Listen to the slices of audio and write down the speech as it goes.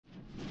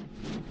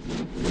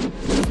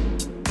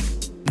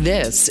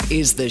This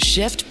is the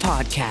Shift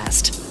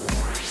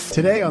Podcast.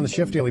 Today on the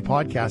Shift Daily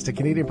Podcast, a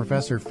Canadian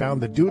professor found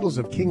the doodles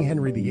of King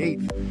Henry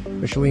VIII.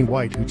 Micheline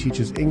White, who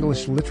teaches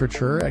English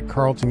literature at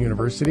Carleton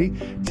University,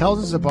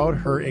 tells us about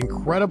her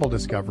incredible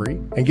discovery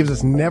and gives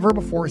us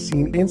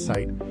never-before-seen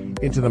insight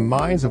into the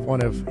minds of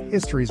one of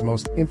history's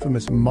most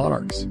infamous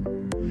monarchs.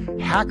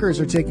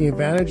 Hackers are taking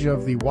advantage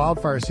of the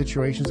wildfire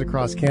situations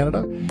across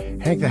Canada.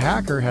 Hank the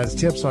Hacker has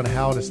tips on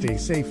how to stay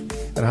safe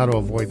and how to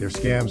avoid their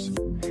scams.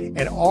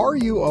 And are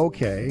you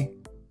okay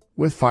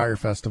with Fire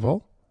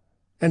Festival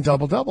and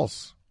double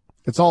doubles?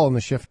 It's all in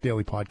the Shift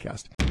Daily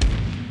Podcast.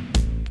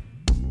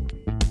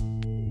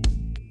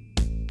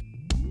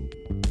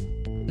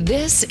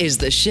 This is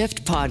the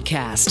Shift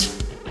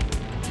Podcast.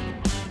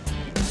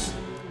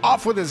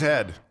 Off with his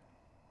head.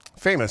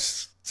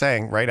 Famous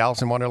saying, right?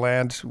 Alice in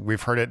Wonderland.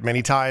 We've heard it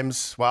many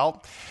times.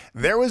 Well,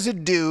 there was a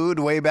dude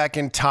way back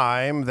in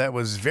time that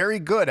was very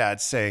good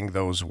at saying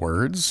those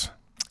words.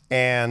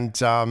 And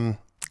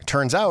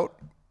turns out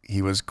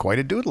he was quite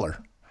a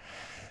doodler.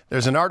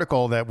 There's an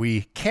article that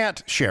we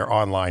can't share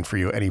online for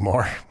you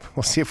anymore.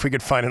 We'll see if we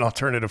could find an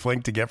alternative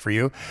link to get for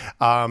you.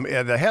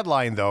 The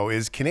headline, though,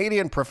 is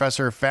Canadian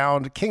professor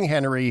found King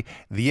Henry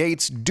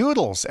VIII's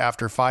doodles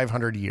after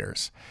 500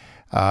 years.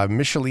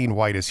 Micheline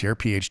White is here,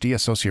 PhD,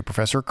 Associate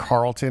Professor,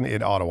 Carleton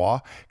in Ottawa,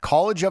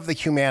 College of the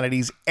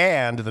Humanities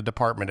and the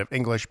Department of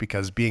English,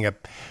 because being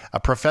a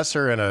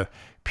professor and a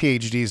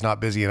PhD is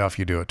not busy enough,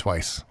 you do it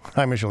twice.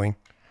 Hi, Micheline.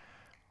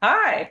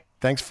 Hi.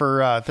 Thanks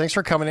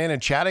for coming in and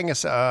chatting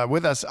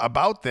with us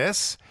about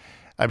this.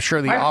 I'm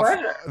sure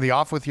the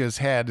off with his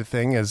head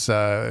thing is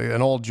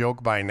an old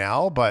joke by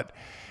now, but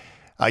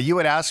you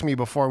had asked me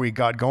before we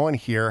got going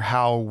here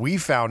how we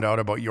found out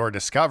about your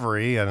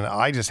discovery, and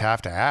I just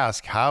have to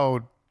ask,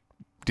 how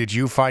did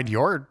you find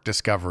your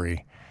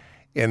discovery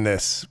in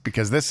this?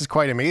 Because this is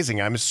quite amazing.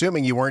 I'm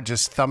assuming you weren't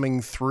just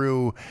thumbing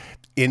through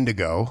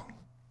Indigo.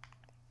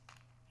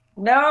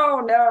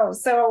 No.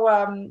 So,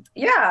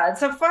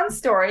 it's a fun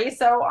story.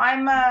 So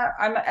I'm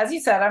as you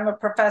said, I'm a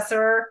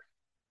professor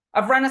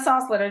of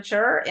Renaissance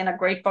literature in a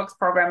Great Books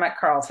program at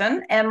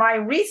Carleton. And my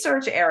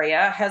research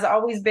area has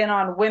always been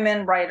on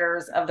women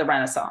writers of the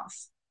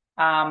Renaissance.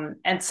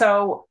 And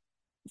so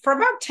for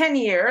about 10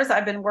 years,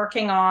 I've been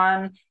working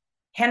on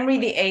Henry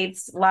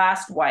VIII's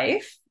last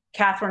wife,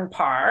 Catherine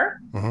Parr.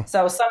 Mm-hmm.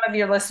 So some of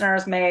your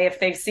listeners may, if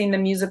they've seen the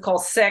musical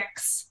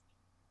Six,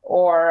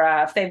 or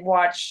if they've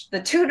watched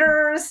the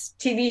Tudors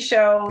TV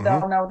show, mm-hmm.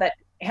 they'll know that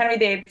Henry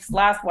VIII's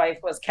last wife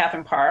was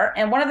Catherine Parr.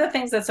 And one of the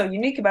things that's so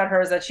unique about her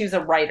is that she was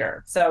a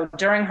writer. So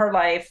during her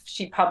life,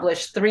 she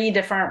published 3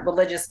 different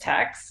religious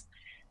texts.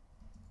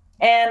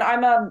 And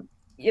I'm a,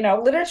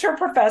 literature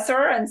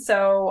professor. And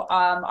so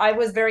I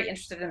was very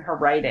interested in her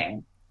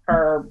writing,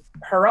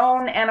 her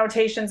own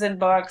annotations in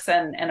books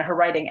and her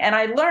writing. And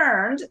I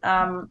learned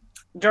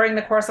during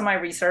the course of my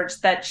research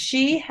that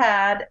she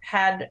had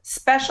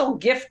special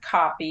gift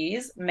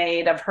copies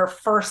made of her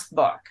first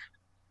book,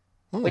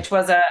 which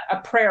was a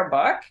prayer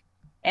book.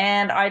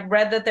 And I'd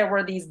read that there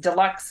were these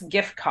deluxe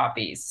gift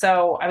copies.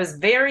 So I was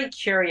very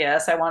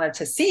curious. I wanted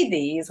to see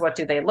these. What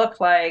do they look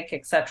like,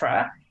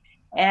 etc.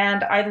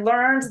 And I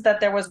learned that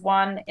there was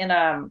one in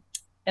a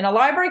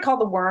library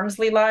called the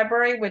Wormsley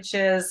Library, which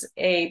is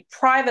a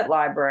private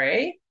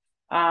library.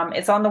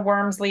 It's on the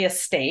Wormsley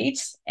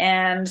estate.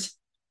 And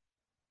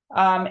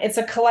it's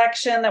a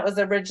collection that was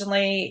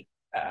originally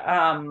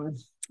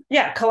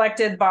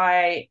collected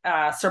by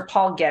Sir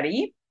Paul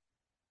Getty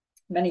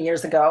many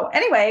years ago.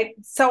 Anyway,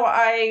 so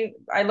I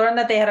learned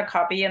that they had a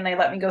copy and they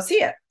let me go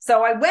see it.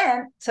 So I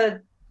went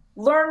to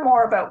learn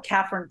more about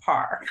Catherine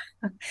Parr.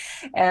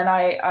 And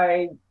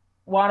I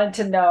wanted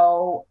to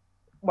know,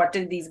 what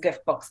did these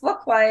gift books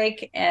look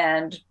like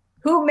and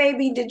who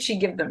maybe did she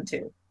give them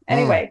to?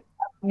 Anyway,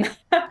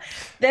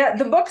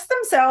 the books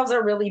themselves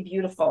are really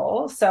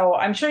beautiful. So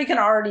I'm sure you can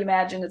already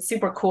imagine it's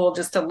super cool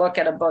just to look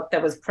at a book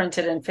that was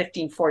printed in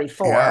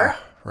 1544. Yeah,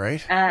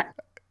 right.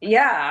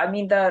 I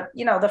mean,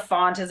 the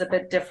font is a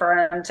bit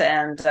different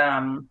and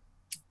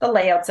the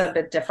layout's a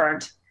bit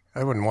different.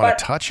 I wouldn't want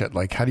to touch it.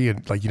 Like, how do you,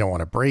 you don't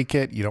want to break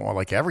it. You don't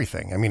want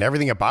everything. I mean,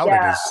 everything about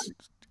it is,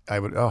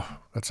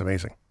 that's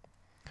amazing.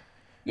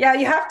 Yeah,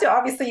 you have to,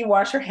 obviously, you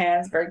wash your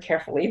hands very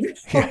carefully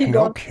before you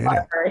go to the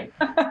library.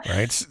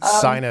 Right?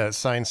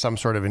 Sign some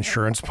sort of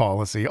insurance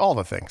policy, all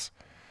the things.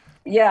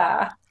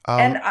 Yeah.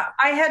 And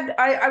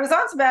I was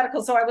on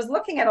sabbatical, so I was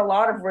looking at a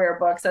lot of rare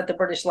books at the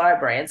British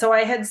Library. And so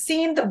I had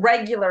seen the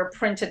regular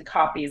printed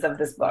copies of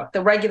this book,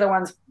 the regular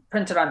ones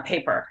printed on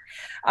paper.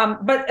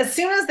 But as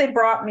soon as they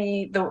brought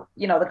me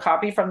the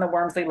copy from the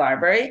Wormsley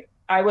Library,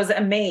 I was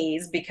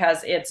amazed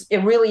because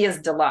it really is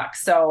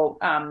deluxe. So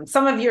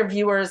some of your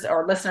viewers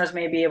or listeners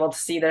may be able to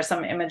see there's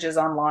some images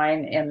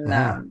online in.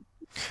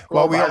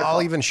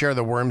 I'll even share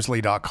the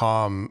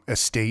Wormsley.com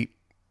estate.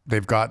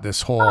 They've got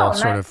this whole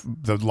sort of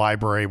the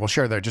library. We'll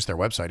share their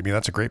website. I mean,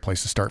 that's a great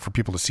place to start for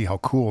people to see how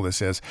cool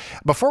this is.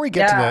 Before we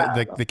get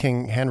to the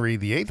King Henry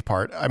VIII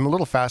part, I'm a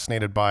little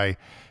fascinated by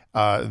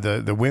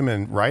the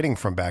women writing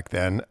from back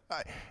then.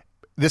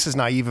 This is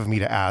naive of me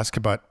to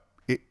ask, but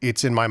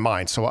it's in my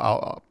mind, so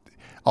I'll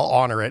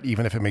honor it,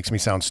 even if it makes me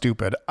sound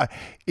stupid.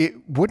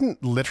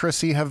 Wouldn't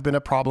literacy have been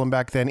a problem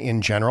back then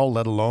in general,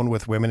 let alone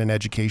with women in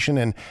education?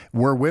 And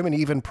were women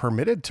even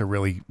permitted to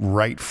really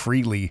write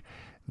freely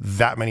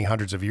that many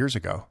hundreds of years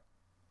ago?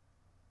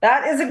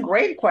 That is a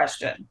great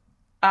question.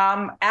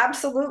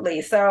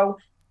 Absolutely. So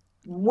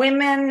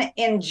women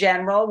in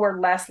general were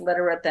less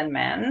literate than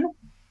men.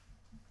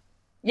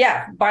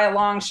 Yeah, by a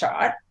long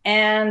shot.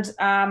 And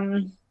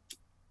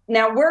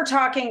now when we're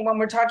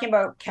talking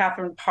about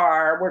Catherine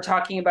Parr, we're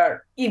talking about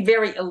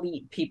very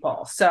elite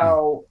people.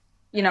 So,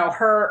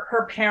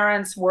 her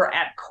parents were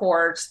at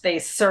court. They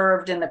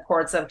served in the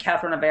courts of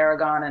Catherine of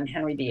Aragon and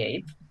Henry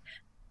VIII.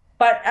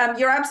 But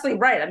you're absolutely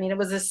right. I mean, it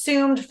was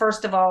assumed,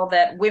 first of all,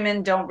 that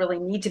women don't really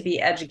need to be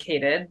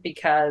educated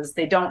because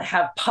they don't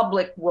have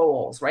public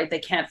roles, right? They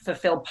can't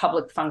fulfill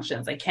public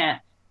functions. They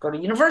can't go to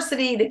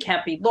university. They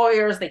can't be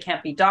lawyers. They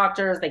can't be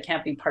doctors. They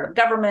can't be part of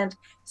government.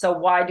 So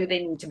why do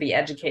they need to be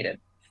educated?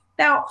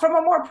 Now, from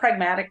a more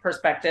pragmatic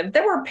perspective,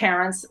 there were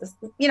parents,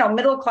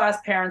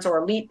 middle-class parents or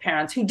elite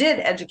parents who did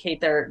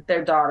educate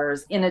their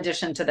daughters in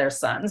addition to their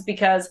sons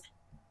because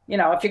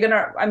if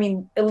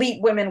you're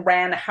elite women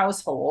ran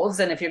households,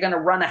 and if you're going to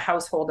run a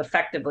household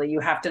effectively,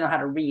 you have to know how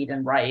to read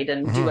and write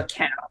and do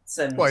accounts.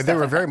 And they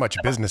were very much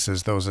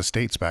businesses, those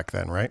estates back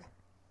then, right?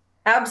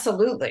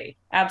 Absolutely.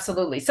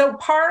 Absolutely. So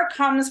Parr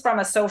comes from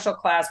a social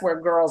class where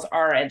girls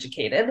are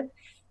educated.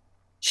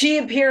 She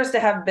appears to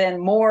have been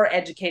more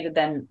educated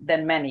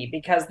than many,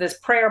 because this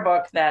prayer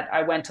book that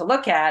I went to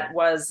look at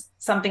was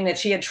something that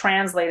she had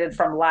translated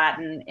from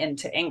Latin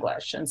into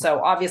English. And so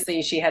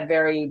obviously she had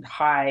very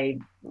high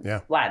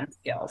Latin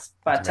skills.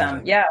 But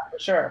for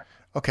sure.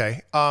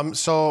 Okay.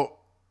 So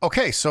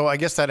I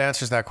guess that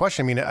answers that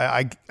question. I mean,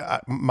 I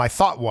my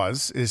thought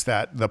is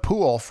that the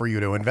pool for you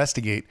to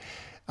investigate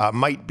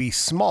might be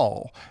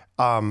small.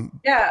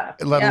 Let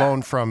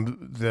alone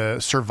from the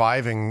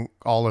surviving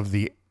all of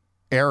the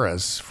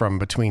eras from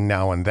between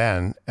now and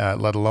then,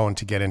 let alone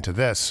to get into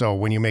this. So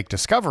when you make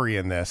discovery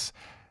in this,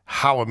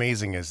 how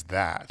amazing is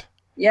that?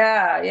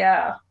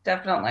 Yeah,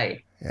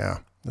 definitely. Yeah,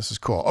 this is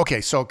cool. Okay,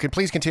 so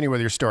please continue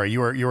with your story. You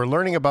were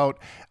learning about,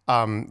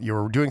 you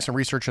were doing some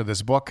research of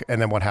this book,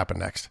 and then what happened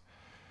next?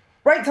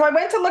 Right. So I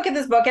went to look at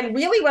this book, and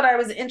really what I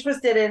was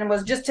interested in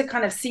was just to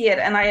kind of see it.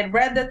 And I had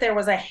read that there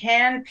was a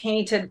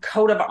hand-painted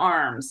coat of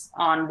arms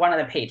on one of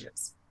the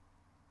pages.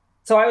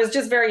 So I was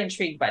just very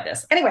intrigued by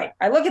this. Anyway,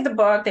 I look at the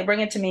book, they bring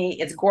it to me,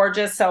 it's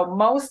gorgeous. So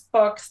most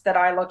books that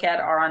I look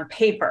at are on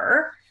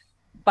paper,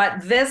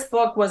 but this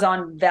book was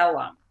on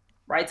vellum,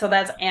 right? So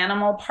that's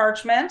animal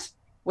parchment,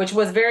 which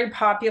was very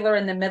popular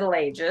in the Middle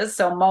Ages.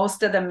 So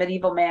most of the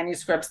medieval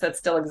manuscripts that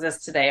still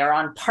exist today are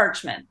on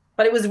parchment.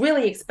 But it was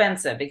really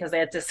expensive because they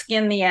had to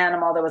skin the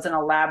animal. There was an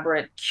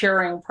elaborate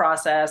curing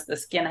process. The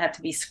skin had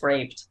to be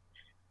scraped.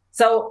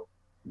 So,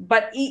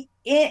 but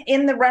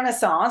in the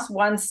Renaissance,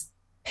 once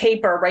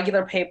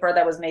regular paper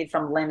that was made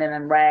from linen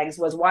and rags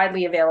was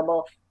widely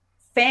available,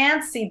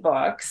 fancy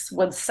books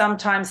would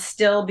sometimes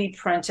still be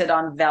printed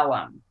on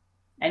vellum.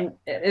 And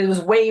it was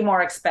way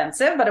more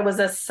expensive, but it was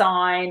a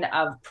sign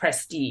of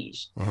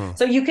prestige. Mm-hmm.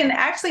 So you can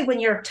actually, when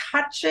you're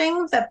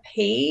touching the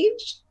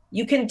page,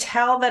 you can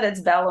tell that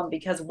it's vellum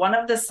because one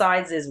of the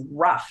sides is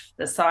rough,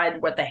 the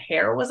side where the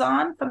hair was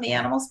on from the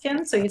animal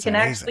skin. So you can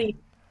amazing.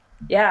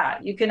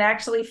 You can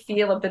actually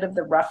feel a bit of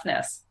the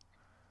roughness.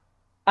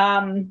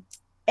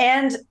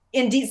 And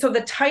indeed, so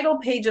the title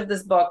page of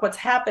this book, what's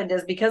happened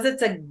is because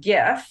it's a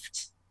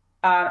gift,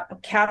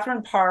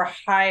 Catherine Parr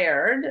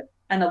hired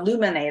an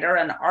illuminator,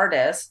 an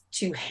artist,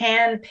 to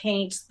hand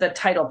paint the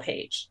title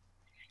page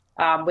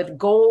with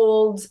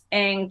gold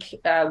ink,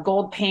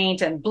 gold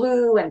paint, and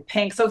blue and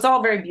pink. So it's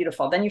all very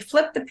beautiful. Then you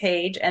flip the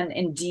page, and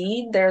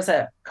indeed, there's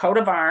a coat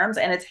of arms,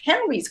 and it's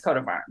Henry's coat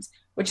of arms,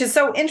 which is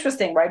so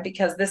interesting, right?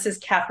 Because this is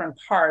Catherine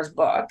Parr's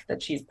book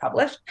that she's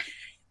published.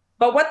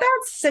 But what that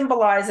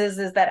symbolizes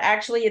is that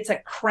actually it's a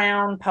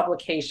Crown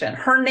publication.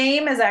 Her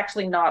name is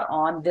actually not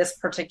on this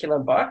particular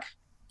book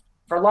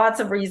for lots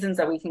of reasons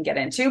that we can get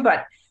into,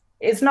 but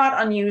it's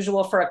not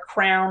unusual for a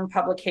Crown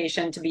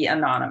publication to be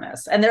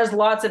anonymous. And there's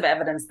lots of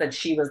evidence that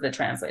she was the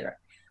translator.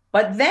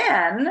 But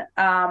then,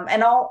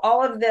 and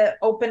all of the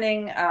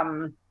opening,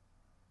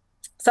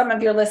 some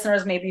of your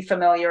listeners may be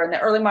familiar, in the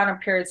early modern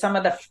period, some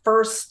of the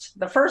first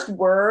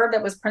word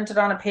that was printed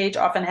on a page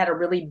often had a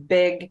really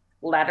big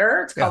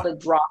letter. It's called a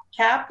drop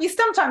cap. You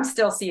sometimes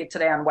still see it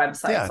today on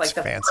websites. Yeah, it's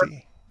like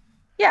fancy.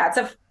 It's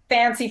a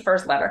fancy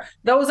first letter.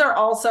 Those are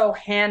also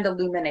hand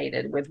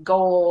illuminated with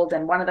gold,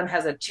 and one of them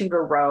has a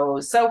Tudor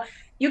rose. So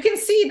you can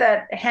see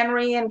that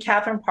Henry and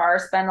Catherine Parr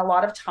spent a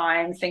lot of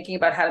time thinking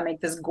about how to make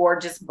this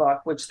gorgeous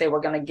book, which they were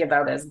going to give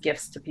out as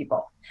gifts to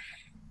people.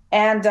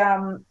 And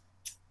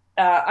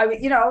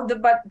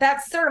but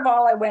that's sort of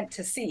all I went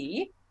to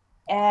see.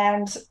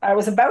 And I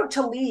was about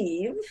to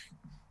leave.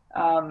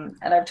 And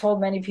I've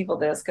told many people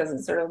this because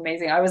it's sort of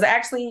amazing. I was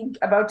actually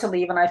about to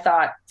leave, and I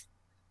thought,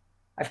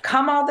 I've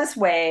come all this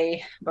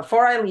way.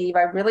 Before I leave,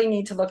 I really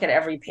need to look at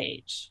every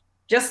page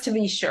just to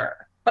be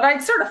sure. but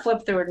I'd sort of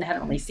flipped through it and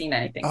hadn't really seen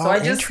anything. So Oh, I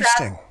just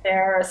interesting. sat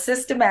there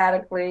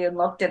systematically and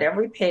looked at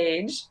every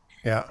page.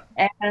 Yeah.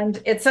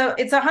 And it's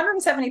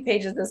 170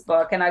 pages, this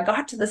book, and I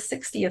got to the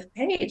 60th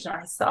page and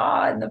I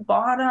saw in the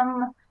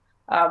bottom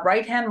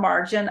right-hand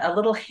margin a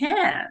little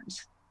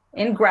hand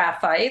in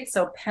graphite,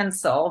 so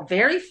pencil,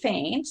 very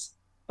faint,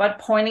 but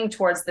pointing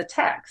towards the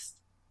text.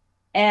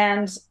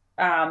 And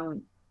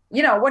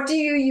what do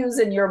you use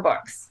in your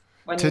books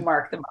when you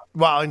mark them up?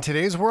 Well, in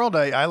today's world,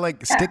 I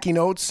like sticky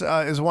notes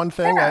is one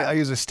thing. Yeah. I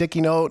use a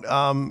sticky note.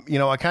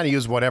 I kind of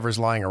use whatever's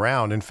lying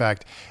around. In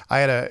fact,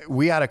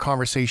 we had a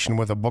conversation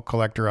with a book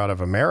collector out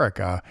of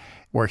America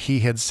where he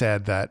had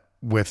said that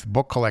with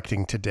book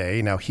collecting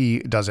today, now he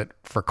does it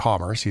for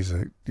commerce. He's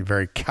a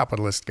very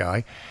capitalist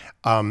guy.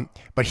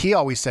 But he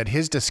always said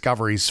his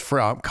discoveries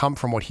come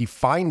from what he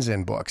finds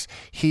in books.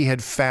 He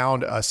had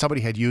found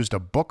somebody had used a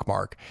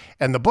bookmark,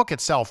 and the book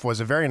itself was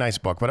a very nice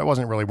book, but it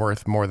wasn't really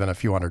worth more than a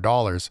few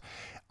 $100s.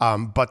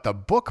 But the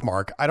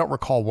bookmark, I don't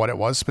recall what it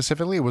was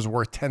specifically. It was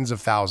worth tens of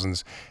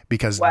thousands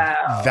because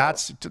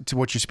that's to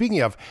what you're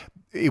speaking of.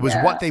 It was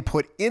what they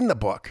put in the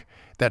book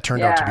that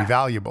turned out to be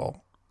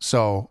valuable.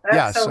 So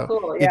that's so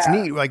cool. It's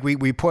neat. Like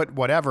we put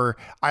whatever.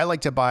 I like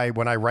to buy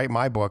when I write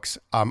my books.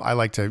 I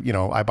like to,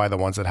 I buy the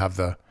ones that have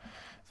the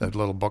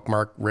little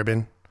bookmark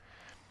ribbon.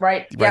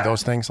 Right. You buy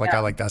those things. Like I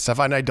like that stuff.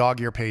 And I dog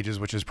ear pages,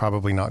 which is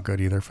probably not good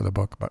either for the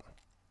book, but.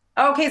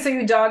 Okay, so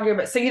you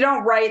so you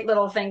don't write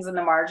little things in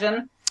the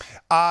margin?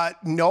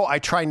 No, I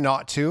try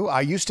not to.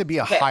 I used to be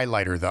a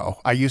highlighter though.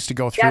 I used to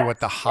go through with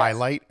the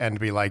highlight and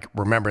be like,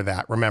 remember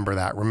that, remember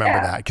that, remember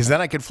that. Because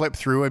then I could flip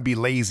through and be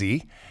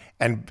lazy.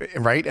 And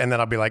then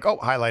I'll be like, oh,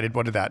 highlighted.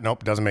 What did that?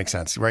 Nope, doesn't make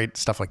sense. Right,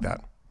 stuff like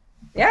that.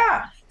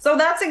 Yeah. So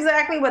that's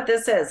exactly what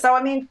this is. So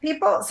I mean,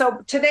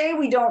 so today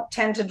we don't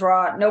tend to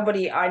draw.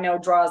 Nobody I know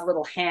draws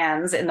little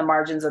hands in the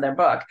margins of their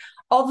book.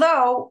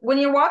 Although when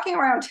you're walking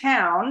around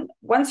town,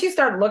 once you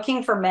start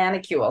looking for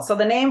manicule, so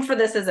the name for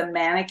this is a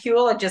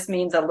manicule. It just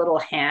means a little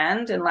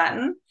hand in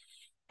Latin,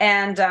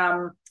 and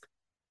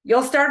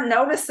you'll start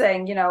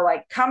noticing,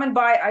 like come and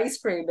buy ice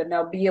cream, and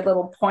there'll be a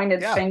little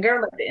pointed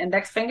finger, like the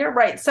index finger,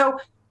 right? So.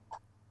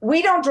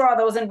 We don't draw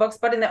those in books,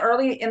 but in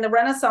the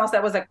Renaissance,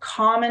 that was a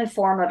common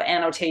form of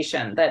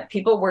annotation that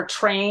people were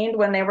trained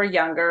when they were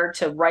younger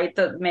to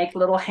make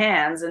little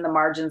hands in the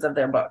margins of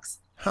their books.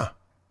 Huh.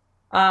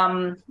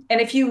 And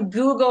if you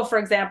Google, for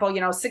example,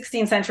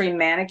 16th century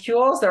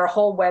manicules, there are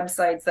whole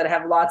websites that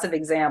have lots of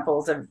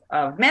examples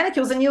of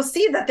manicules, and you'll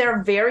see that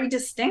they're very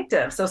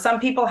distinctive. So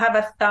some people have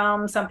a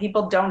thumb, some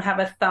people don't have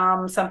a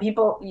thumb, some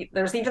people,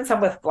 there's even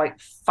some with like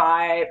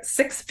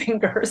 6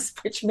 fingers,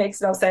 which makes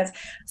no sense.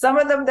 Some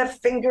of them, the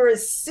finger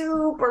is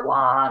super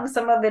long.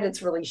 Some of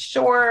it's really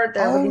short.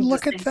 Oh, really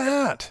look at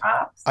that.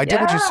 I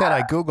did what you said.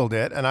 I Googled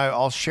it, and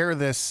I'll share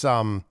this.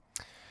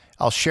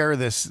 I'll share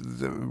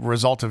the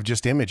result of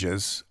just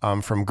images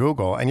from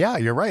Google. And yeah,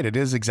 you're right. It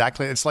is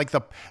exactly. It's like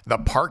the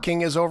parking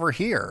is over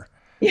here.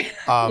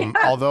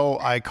 Although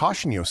I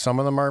caution you, some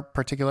of them are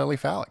particularly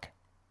phallic.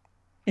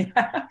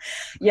 Yeah.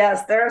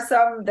 Yes, there are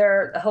some.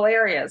 They're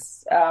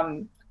hilarious.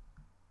 So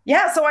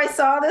I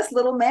saw this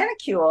little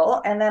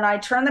manicule, and then I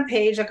turned the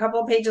page. A couple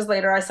of pages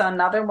later, I saw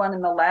another one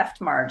in the left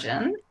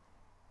margin.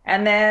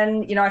 And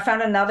then, I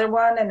found another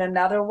one,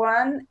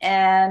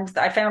 and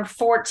I found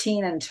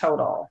 14 in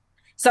total.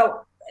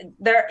 So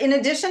there, in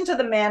addition to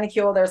the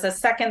manicule, there's a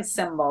second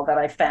symbol that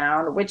I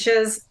found, which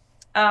is,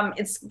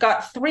 it's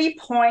got 3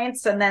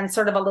 points and then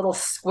sort of a little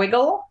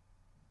squiggle.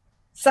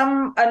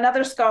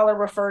 Another scholar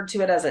referred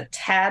to it as a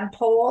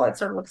tadpole. It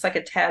sort of looks like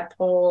a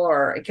tadpole,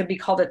 or it could be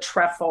called a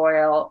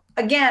trefoil.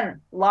 Again,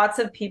 lots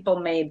of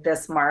people made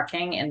this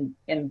marking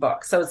in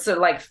books. So it's sort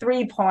of like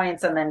 3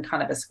 points and then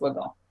kind of a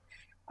squiggle.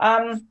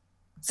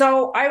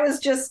 So I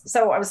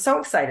was so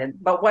excited,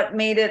 but what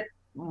made it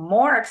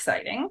more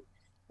exciting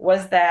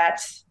was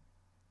that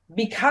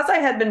because I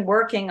had been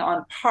working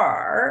on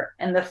Parr,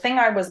 and the thing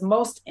I was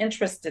most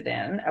interested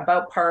in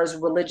about Parr's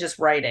religious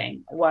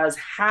writing was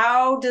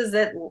how does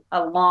it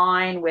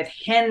align with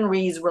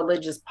Henry's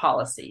religious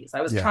policies?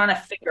 I was trying to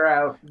figure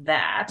out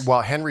that.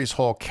 Well, Henry's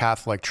whole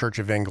Catholic Church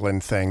of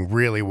England thing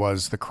really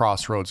was the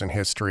crossroads in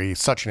history,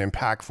 such an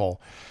impactful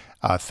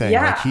thing.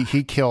 Yeah. Like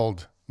he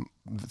killed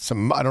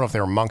some, I don't know if they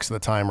were monks at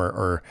the time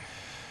or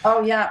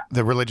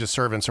the religious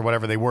servants or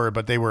whatever they were,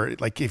 but they were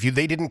like,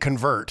 they didn't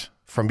convert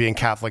from being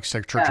Catholic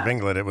to Church of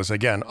England, it was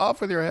again,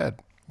 off with your head.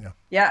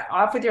 Yeah,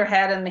 off with your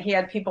head. And he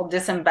had people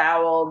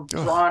disemboweled,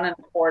 drawn and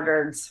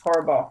quartered. It's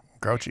horrible.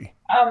 Grouchy.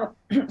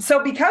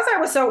 So because I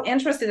was so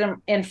interested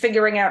in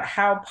figuring out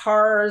how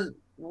Parr's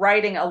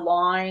writing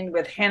aligned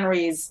with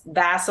Henry's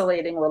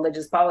vacillating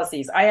religious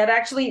policies, I had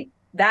actually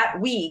that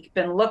week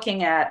been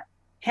looking at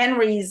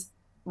Henry's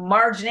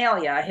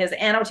marginalia, his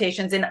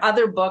annotations in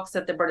other books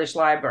at the British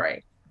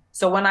Library.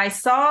 So when I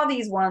saw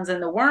these ones in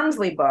the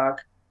Wormsley book,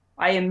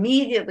 I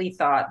immediately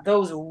thought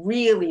those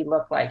really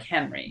look like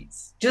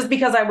Henry's, just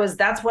because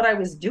that's what I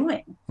was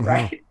doing,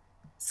 right?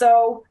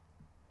 So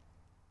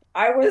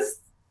I was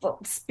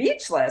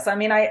speechless. I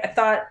mean, I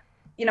thought,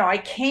 I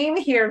came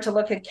here to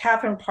look at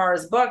Catherine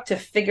Parr's book to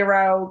figure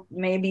out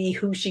maybe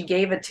who she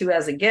gave it to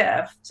as a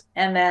gift.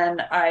 And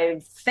then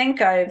I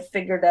think I've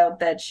figured out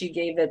that she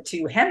gave it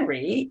to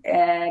Henry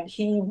and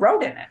he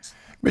wrote in it.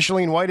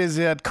 Micheline White is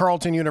at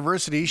Carleton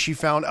University. She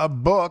found a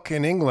book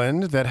in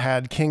England that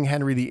had King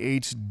Henry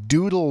VIII's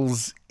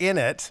doodles in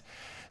it.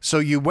 So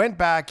you went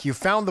back, you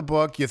found the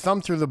book, you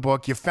thumbed through the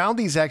book, you found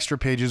these extra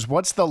pages.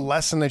 What's the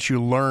lesson that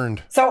you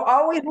learned? So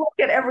always look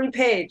at every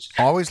page.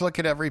 Always look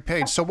at every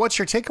page. So what's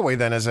your takeaway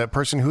then as a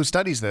person who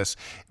studies this?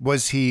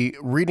 Was he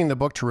reading the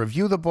book to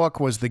review the book?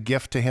 Was the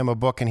gift to him a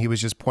book and he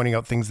was just pointing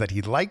out things that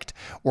he liked?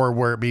 Or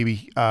where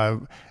maybe,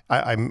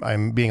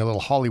 I'm being a little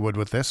Hollywood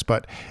with this,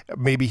 but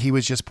maybe he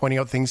was just pointing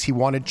out things he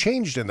wanted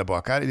changed in the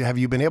book. Have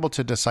you been able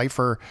to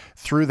decipher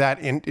through that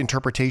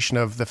interpretation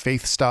of the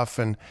faith stuff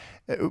and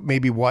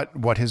maybe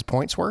what his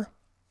points were?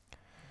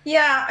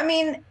 Yeah, I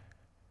mean,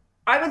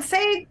 I would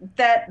say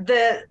that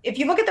if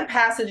you look at the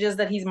passages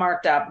that he's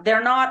marked up,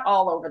 they're not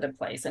all over the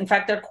place. In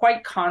fact, they're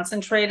quite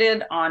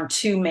concentrated on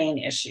two main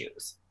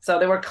issues. So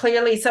they were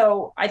clearly,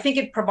 so I think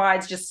it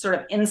provides just sort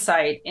of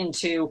insight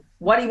into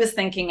what he was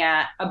thinking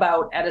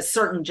about at a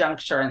certain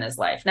juncture in his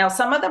life. Now,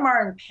 some of them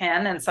are in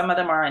pen and some of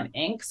them are in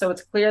ink. So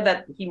it's clear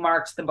that he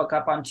marked the book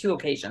up on two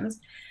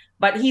occasions,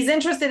 but he's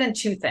interested in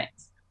two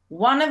things.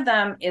 One of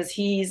them is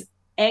he's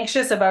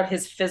anxious about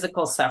his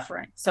physical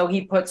suffering. So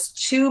he puts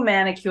two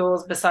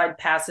manicules beside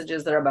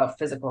passages that are about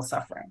physical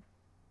suffering.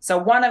 So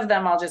one of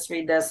them, I'll just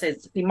read this.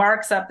 He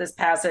marks up this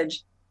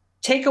passage,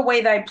 "Take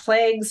away thy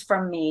plagues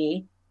from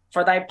me,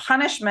 for thy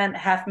punishment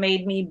hath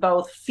made me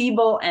both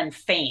feeble and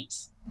faint."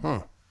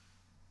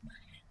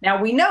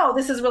 Now we know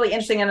this is really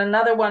interesting. And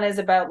another one is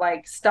about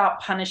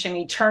stop punishing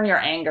me, turn your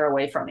anger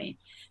away from me.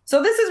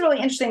 So this is really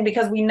interesting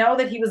because we know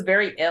that he was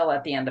very ill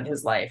at the end of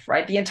his life,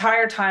 right? The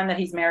entire time that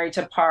he's married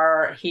to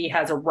Parr, he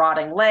has a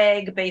rotting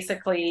leg,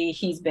 basically.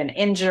 He's been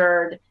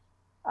injured.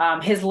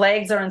 His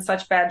legs are in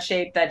such bad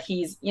shape that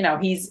he's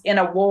in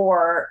a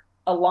war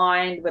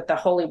aligned with the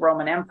Holy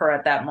Roman Emperor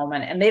at that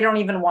moment. And they don't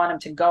even want him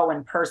to go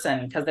in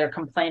person because they're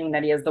complaining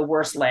that he has the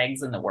worst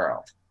legs in the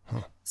world.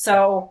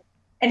 So,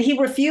 and he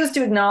refused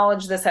to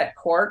acknowledge this at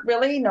court,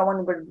 really. No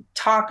one would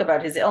talk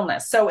about his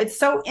illness. So it's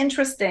so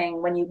interesting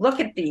when you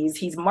look at these,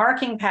 he's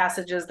marking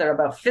passages that are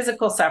about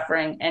physical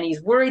suffering, and he's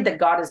worried that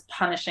God is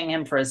punishing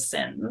him for his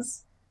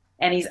sins,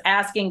 and he's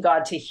asking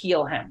God to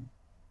heal him.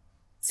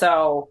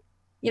 So,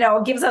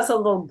 it gives us a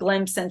little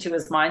glimpse into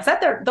his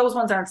mindset. Those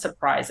ones aren't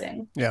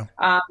surprising. Yeah.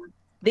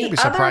 It'd be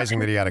surprising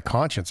that he had a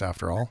conscience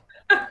after all.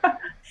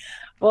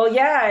 Well,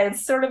 yeah,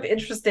 it's sort of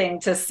interesting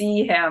to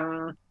see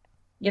him.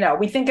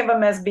 We think of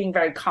him as being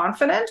very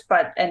confident,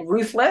 and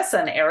ruthless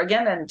and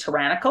arrogant and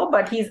tyrannical,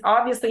 but he's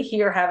obviously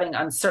here having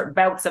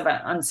bouts of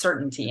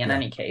uncertainty in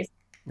any case.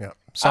 Yeah.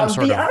 Some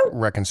sort of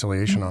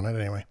reconciliation on it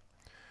anyway.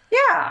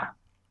 Yeah.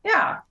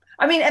 Yeah.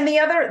 I mean, and the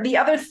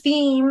other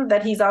theme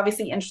that he's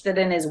obviously interested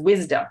in is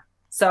wisdom.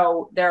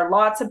 So there are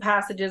lots of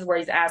passages where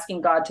he's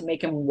asking God to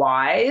make him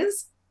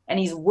wise, and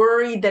he's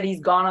worried that he's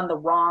gone on the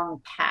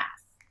wrong path.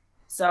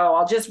 So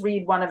I'll just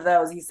read one of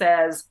those. He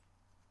says,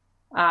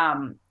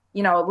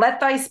 let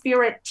thy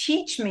spirit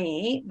teach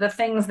me the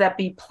things that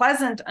be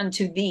pleasant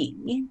unto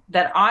thee,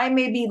 that I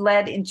may be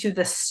led into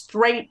the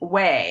straight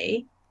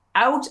way,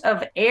 out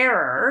of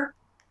error,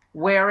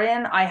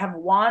 wherein I have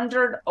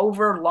wandered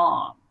over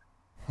long.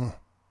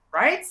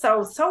 Right?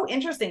 So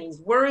interesting. He's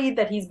worried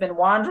that he's been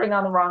wandering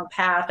on the wrong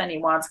path, and he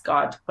wants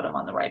God to put him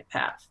on the right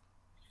path.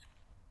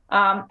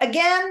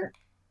 Again,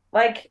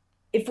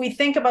 if we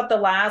think about the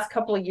last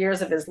couple of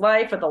years of his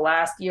life or the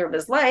last year of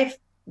his life,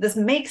 this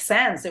makes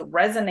sense. It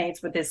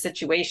resonates with his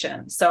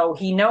situation. So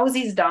he knows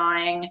he's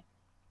dying.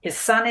 His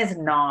son is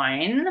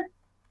 9.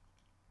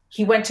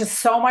 He went to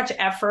so much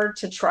effort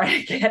to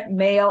try to get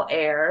male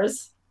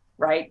heirs,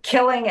 right?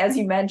 Killing, as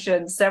you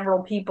mentioned,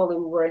 several people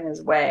who were in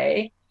his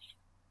way.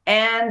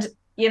 And,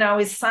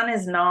 his son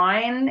is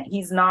 9.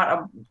 He's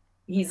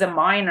a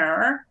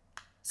minor.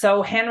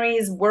 So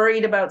Henry's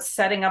worried about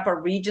setting up a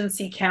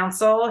regency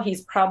council.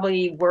 He's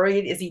probably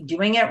worried, is he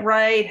doing it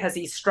right? Has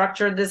he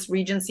structured this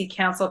regency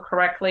council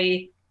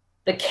correctly?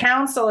 The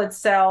council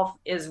itself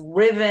is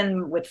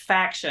riven with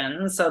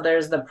factions. So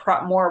there's the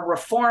more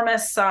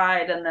reformist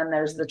side, and then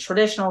there's the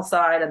traditional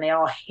side, and they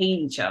all hate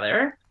each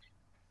other.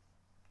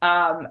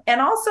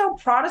 And also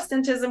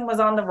Protestantism was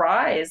on the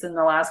rise in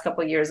the last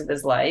couple of years of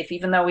his life,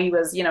 even though he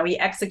was, he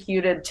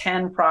executed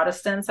 10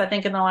 Protestants, I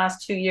think, in the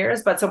last 2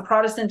 years. But so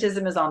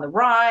Protestantism is on the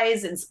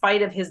rise in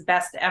spite of his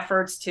best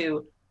efforts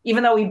to,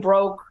 even though he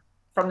broke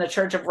from the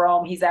Church of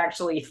Rome, he's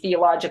actually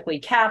theologically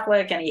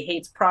Catholic and he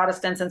hates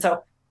Protestants. And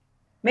so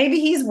maybe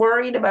he's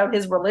worried about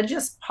his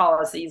religious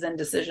policies and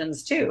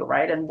decisions too,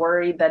 right? And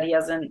worried that he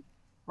hasn't,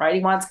 right?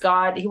 He wants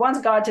God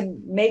to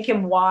make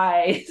him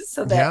wise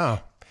so that... Yeah.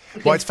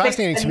 Well, it's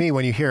fascinating to me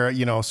when you hear,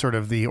 sort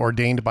of the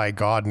ordained by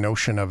God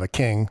notion of a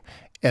king.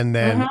 And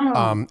then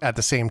at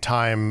the same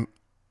time,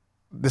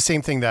 the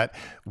same thing that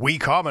we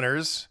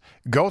commoners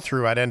go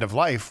through at end of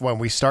life when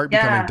we start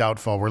becoming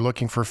doubtful. We're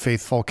looking for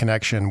faithful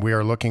connection. We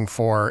are looking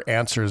for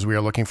answers. We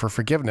are looking for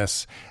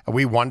forgiveness.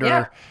 We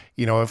wonder,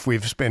 if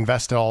we've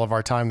invested all of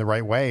our time the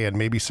right way, and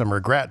maybe some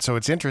regret. So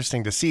it's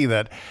interesting to see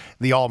that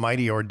the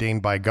Almighty,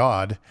 ordained by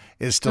God,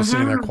 is still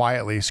sitting there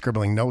quietly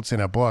scribbling notes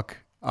in a book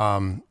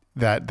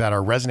that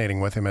are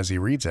resonating with him as he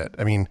reads it.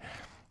 I mean,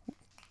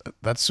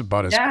 that's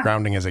about as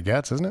grounding as it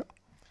gets, isn't it?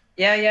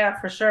 Yeah,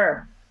 for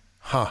sure.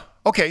 Huh.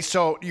 Okay,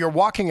 so you're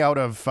walking out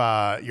of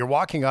the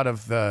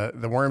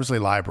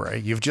Wormsley Library.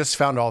 You've just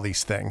found all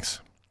these things.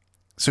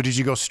 So did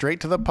you go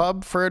straight to the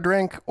pub for a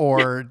drink,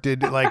 or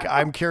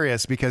I'm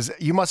curious because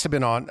you must have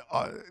been on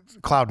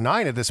cloud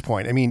nine at this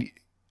point. I mean,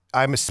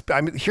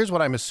 here's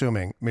what I'm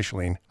assuming,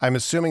 Micheline. I'm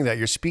assuming that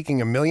you're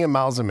speaking a million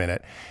miles a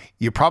minute.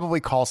 You probably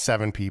call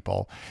 7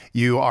 people.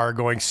 You are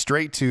going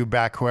straight to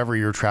back whoever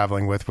you're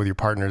traveling with your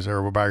partners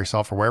or by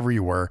yourself or wherever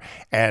you were,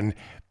 and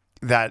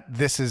that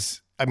this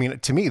is. I mean,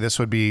 to me, this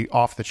would be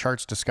off the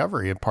charts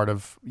discovery and part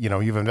of,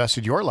 you've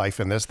invested your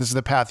life in this. This is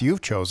the path you've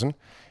chosen.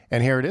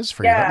 And here it is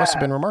for you. That must have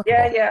been remarkable.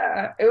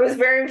 Yeah. It was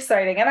very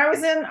exciting. And I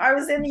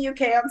was in the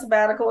UK on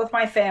sabbatical with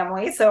my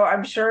family. So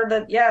I'm sure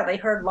that, they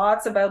heard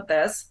lots about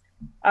this.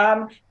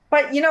 But,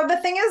 the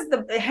thing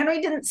is, Henry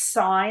didn't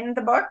sign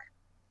the book.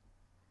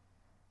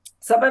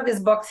 Some of his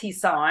books he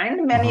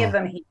signed. Many of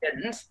them he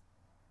didn't.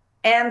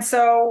 And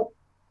so,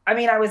 I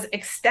mean, I was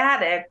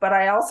ecstatic, but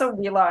I also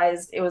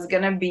realized it was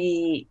going to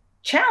be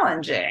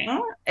challenging,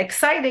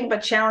 exciting,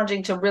 but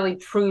challenging to really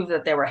prove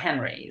that they were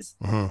Henry's.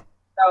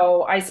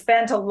 So I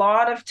spent a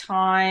lot of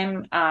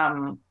time,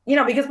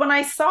 because when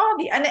I saw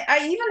and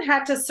I even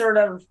had to sort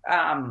of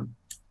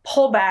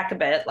pull back a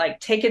bit,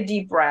 like take a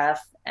deep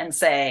breath and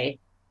say,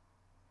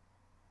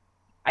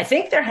 I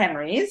think they're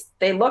Henry's.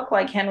 They look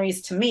like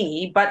Henry's to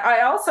me, but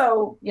I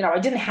also, I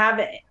didn't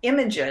have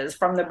images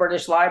from the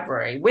British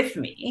Library with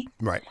me.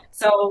 Right.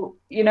 So,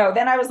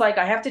 then I was like,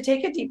 I have to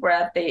take a deep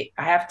breath. I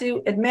have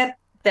to admit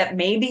that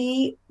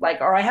maybe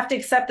or I have to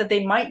accept that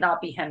they might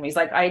not be Henry's.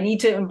 Like, I need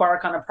to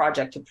embark on a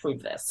project to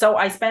prove this. So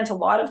I spent a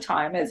lot of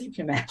time, as you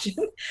can imagine,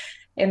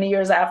 in the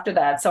years after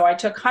that. So I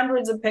took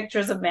hundreds of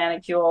pictures of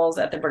manicules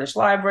at the British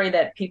Library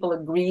that people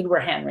agreed were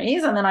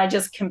Henry's. And then I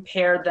just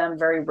compared them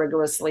very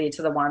rigorously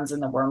to the ones in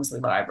the Wormsley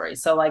Library.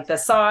 So the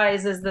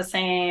size is the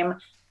same.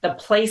 The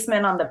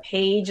placement on the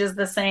page is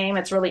the same.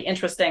 It's really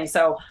interesting.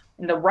 So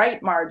in the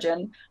right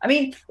margin, I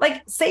mean,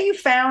 say you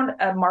found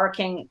a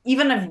marking,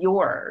 even of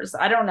yours.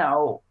 I don't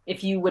know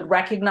if you would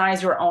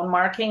recognize your own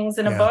markings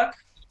in a book.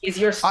 Is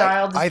your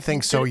style? I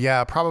think so.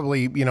 Yeah,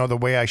 probably. The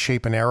way I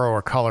shape an arrow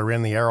or color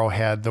in the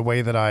arrowhead, the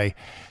way that I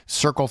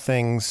circle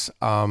things,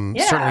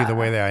 certainly the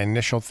way that I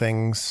initial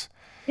things.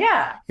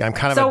 Yeah. Yeah, I'm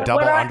kind of a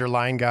double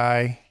underline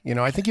guy.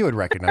 I think you would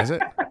recognize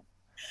it.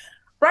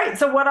 Right.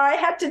 So what I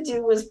had to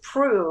do was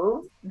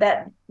prove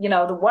that,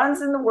 the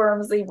ones in the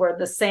Wormsley were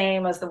the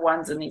same as the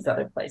ones in these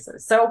other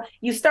places. So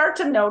you start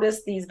to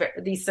notice these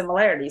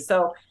similarities.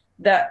 So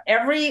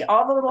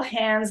all the little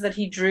hands that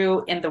he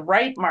drew in the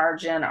right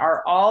margin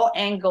are all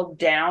angled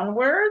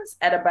downwards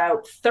at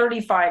about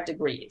 35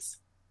 degrees.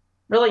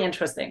 Really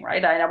interesting,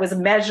 right? I was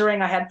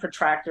measuring, I had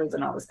protractors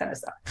and all this kind of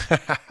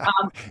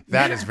stuff.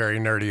 That is very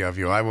nerdy of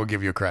you. I will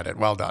give you credit.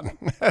 Well done.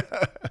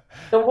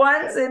 The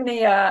ones in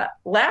the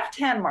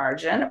left-hand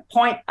margin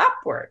point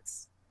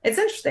upwards. It's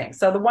interesting.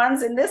 So the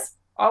ones in this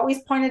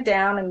always pointed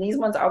down and these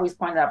ones always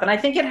pointed up. And I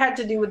think it had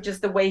to do with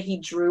just the way he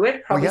drew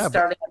it, probably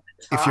starting at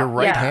the top. If you're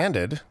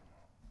right-handed,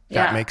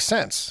 that makes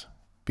sense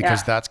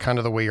because that's kind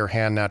of the way your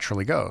hand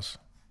naturally goes.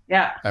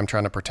 Yeah. I'm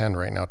trying to pretend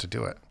right now to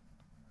do it.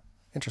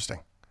 Interesting.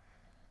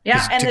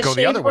 Yeah, and to go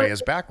the other way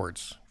is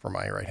backwards for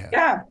my right hand.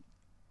 Yeah.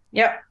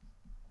 Yep.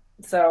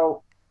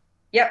 So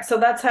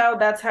that's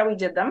how we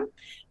did them.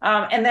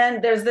 And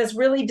then there's this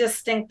really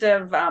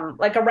distinctive,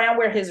 around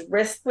where his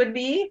wrist would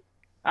be.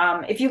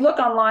 If you look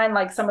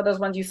online, some of those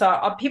ones you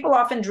saw, people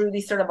often drew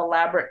these sort of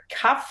elaborate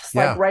cuffs,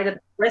 right at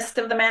the wrist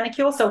of the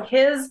manicule. So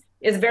his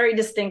is very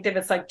distinctive.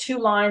 It's 2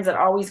 lines that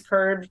always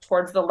curve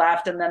towards the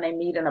left and then they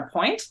meet in a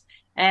point.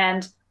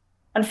 And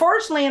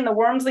unfortunately, in the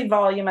Wormsley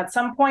volume, at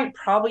some point,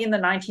 probably in the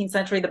 19th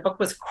century, the book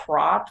was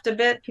cropped a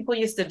bit. People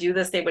used to do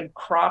this. They would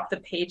crop the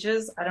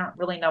pages. I don't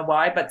really know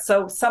why. But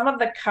so some of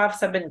the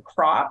cuffs have been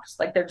cropped.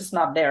 They're just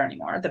not there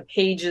anymore. The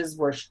pages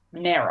were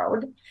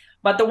narrowed.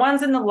 But the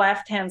ones in the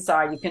left-hand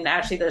side,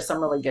 there's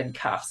some really good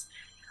cuffs.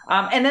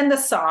 And then the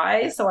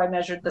size. So I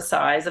measured the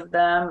size of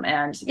them.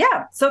 And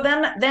so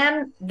then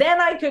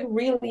I could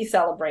really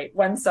celebrate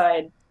once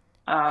I'd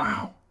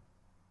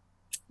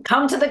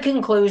come to the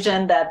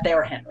conclusion that they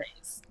were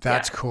Henry's.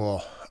 That's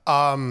cool.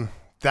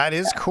 That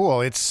is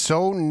cool. It's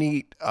so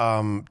neat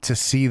to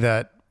see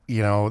that,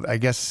 I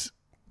guess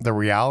the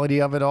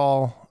reality of it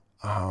all,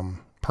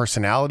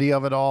 personality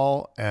of it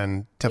all,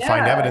 and to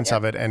find evidence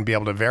of it and be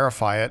able to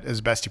verify it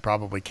as best you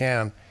probably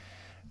can.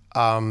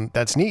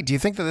 That's neat. Do you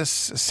think that this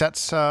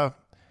sets a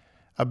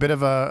bit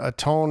of a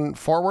tone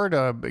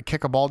forward,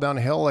 kick a ball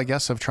downhill, I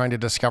guess, of trying to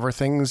discover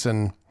things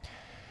and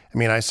I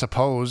mean, I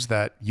suppose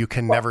that you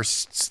can never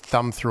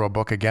thumb through a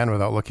book again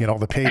without looking at all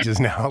the pages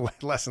now.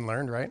 Lesson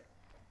learned, right?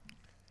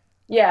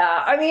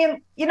 Yeah. I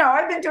mean,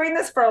 I've been doing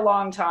this for a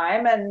long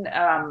time.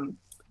 And,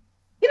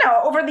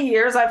 over the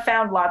years, I've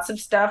found lots of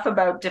stuff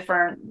about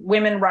different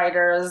women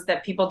writers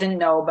that people didn't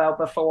know about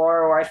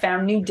before, or I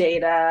found new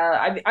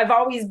data. I've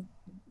always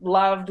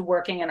loved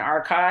working in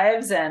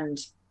archives and,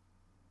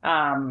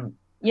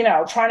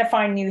 trying to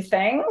find new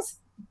things.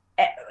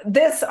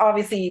 This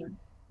obviously,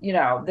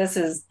 this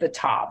is the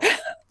top.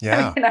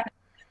 Yeah.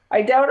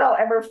 I doubt I'll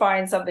ever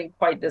find something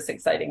quite this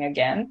exciting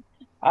again.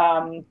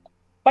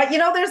 But,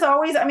 there's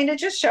always, it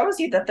just shows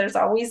you that there's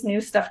always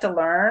new stuff to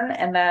learn,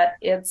 and that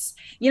it's,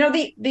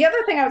 the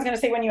other thing I was going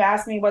to say when you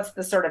asked me what's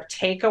the sort of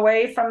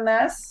takeaway from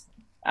this,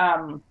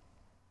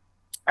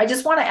 I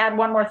just want to add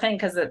one more thing,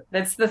 because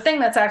it's the thing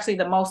that's actually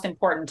the most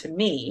important to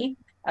me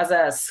as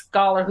a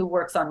scholar who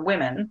works on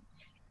women,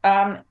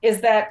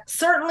 is that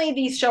certainly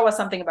these show us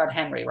something about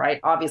Henry, right?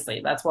 Obviously,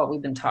 that's what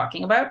we've been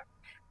talking about.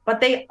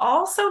 But they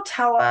also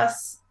tell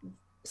us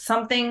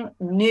something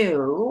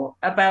new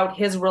about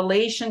his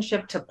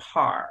relationship to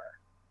Parr,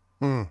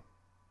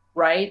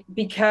 right?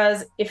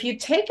 Because if you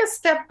take a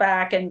step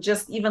back and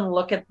just even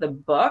look at the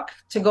book,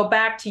 to go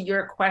back to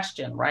your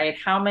question, right?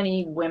 How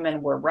many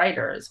women were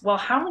writers? Well,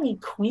 how many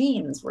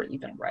queens were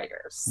even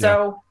writers? Yeah.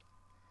 So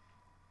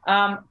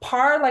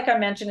Parr, like I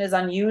mentioned, is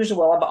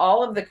unusual of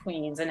all of the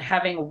queens in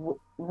having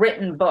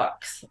written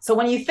books. So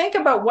when you think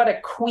about what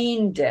a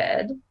queen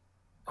did,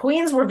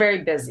 queens were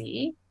very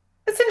busy.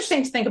 It's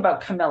interesting to think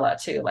about Camilla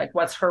too, like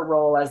what's her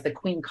role as the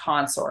queen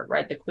consort,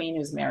 right? The queen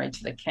who's married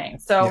to the king.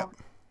 So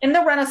in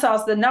the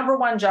Renaissance, the number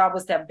one job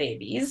was to have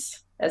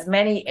babies, as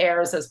many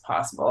heirs as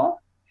possible.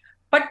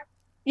 But,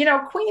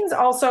 queens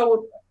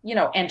also,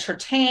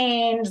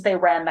 entertained, they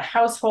ran the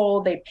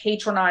household, they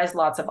patronized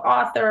lots of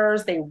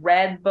authors, they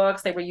read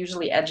books, they were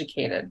usually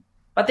educated,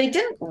 but they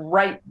didn't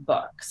write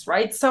books,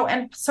 right? So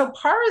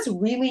Parr is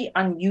really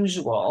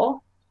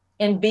unusual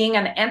in being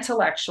an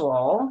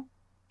intellectual,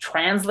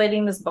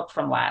 translating this book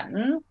from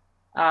Latin,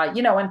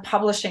 and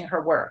publishing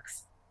her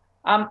works.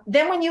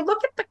 Then when you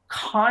look at the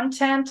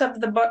content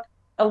of the book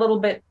a little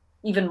bit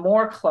even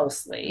more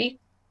closely,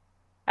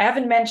 I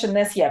haven't mentioned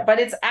this yet, but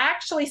it's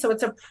actually, so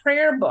it's a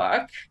prayer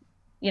book,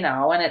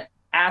 and it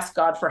asks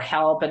God for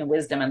help and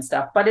wisdom and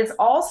stuff, but it's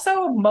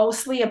also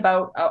mostly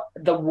about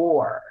the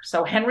war.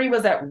 So Henry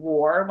was at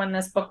war when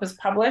this book was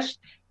published,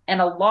 and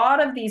a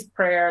lot of these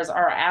prayers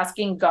are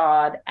asking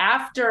God,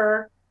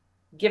 after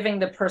giving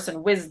the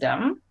person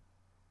wisdom,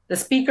 the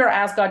speaker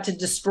asks God to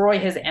destroy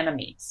his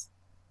enemies.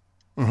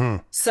 Mm-hmm.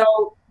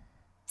 So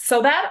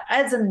that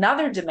adds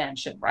another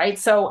dimension, right?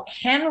 So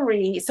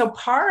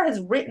Parr has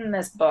written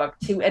this book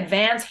to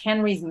advance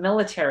Henry's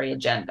military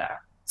agenda.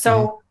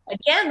 So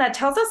again, that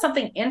tells us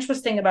something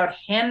interesting about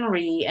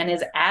Henry and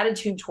his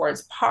attitude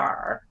towards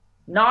Parr.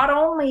 Not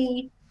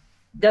only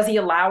does he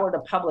allow her to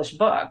publish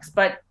books,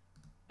 but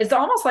it's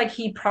almost like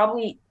he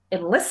probably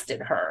enlisted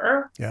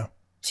her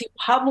to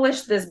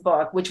publish this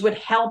book, which would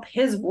help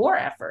his war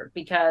effort,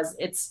 because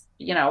it's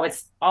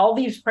all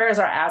these prayers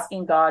are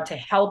asking God to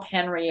help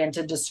Henry and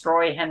to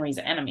destroy Henry's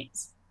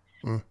enemies.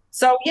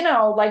 So,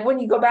 like when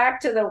you go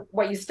back to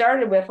what you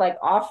started with, like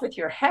off with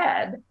your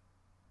head,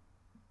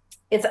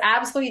 it's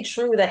absolutely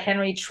true that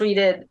Henry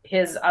treated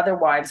his other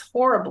wives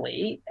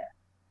horribly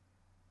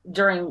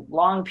during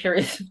long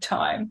periods of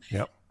time.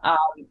 Yep.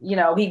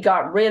 He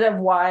got rid of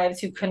wives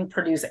who couldn't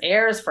produce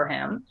heirs for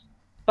him.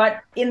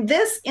 But in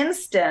this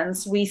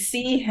instance, we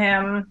see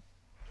him,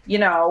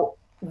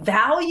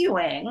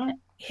 valuing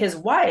his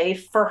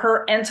wife for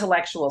her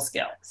intellectual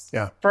skills.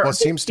 Yeah. Well, it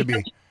seems to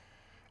be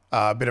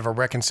a bit of a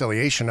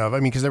reconciliation of,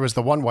 because there was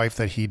the one wife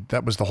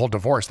that was the whole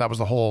divorce. That was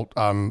the whole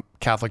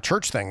Catholic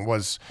Church thing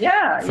was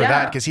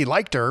that, because he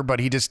liked her, but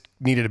he just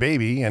needed a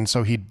baby. And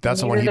so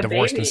that's the one he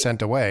divorced and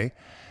sent away.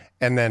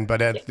 And then,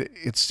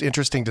 it's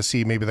interesting to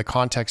see maybe the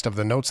context of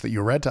the notes that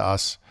you read to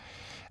us.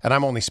 And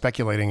I'm only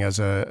speculating as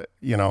a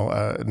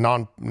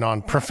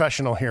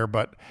non-professional here,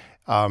 but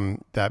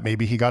that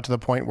maybe he got to the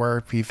point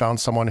where he found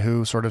someone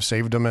who sort of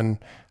saved him and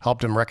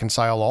helped him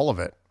reconcile all of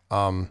it.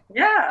 And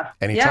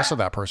he trusted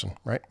that person,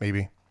 right?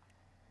 Maybe.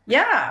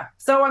 Yeah.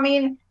 So,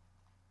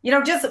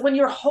 just when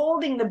you're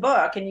holding the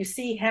book and you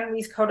see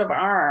Henry's coat of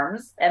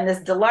arms and this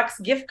deluxe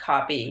gift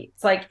copy,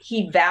 it's like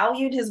he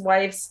valued his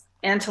wife's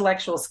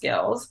intellectual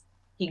skills.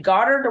 He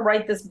got her to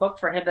write this book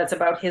for him that's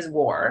about his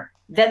war.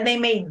 Then they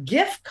made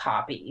gift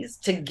copies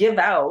to give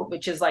out,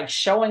 which is like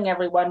showing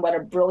everyone what a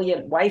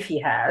brilliant wife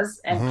he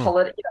has, and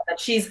that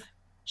she's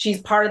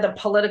part of the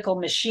political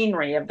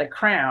machinery of the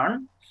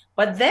crown.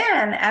 But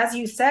then, as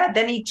you said,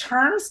 then he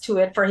turns to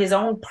it for his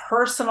own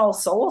personal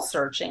soul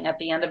searching at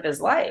the end of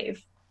his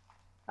life.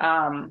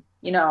 So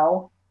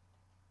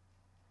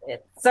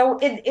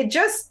it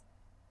just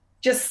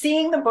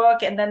seeing the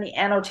book and then the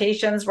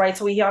annotations, right?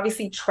 So he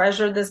obviously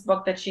treasured this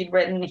book that she'd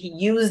written. He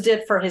used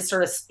it for his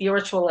sort of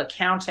spiritual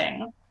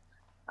accounting.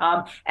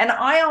 And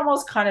I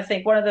almost kind of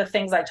think one of the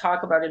things I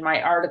talk about in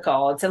my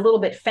article, it's a little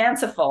bit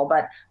fanciful,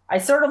 but I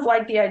sort of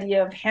like the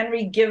idea of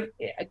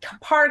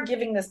Parr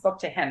giving this book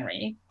to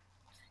Henry.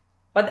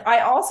 But I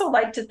also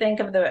like to think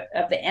of the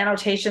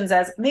annotations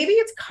as maybe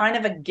it's kind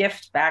of a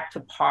gift back to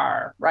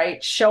Parr,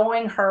 right?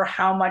 Showing her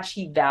how much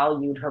he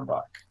valued her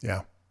book.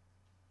 Yeah.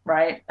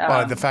 Right.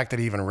 Well, the fact that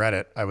he even read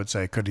it, I would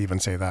say, could even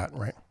say that,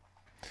 right?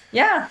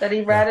 Yeah, that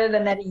he read it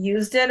and that he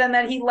used it and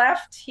that he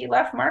left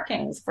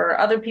markings for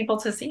other people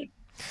to see.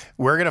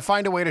 We're going to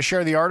find a way to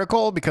share the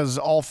article because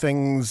all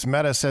things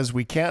meta says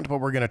we can't, but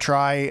we're going to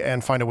try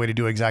and find a way to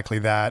do exactly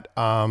that.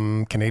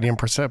 Canadian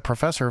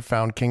professor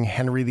found King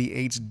Henry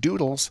VIII's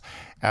doodles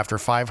after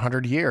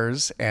 500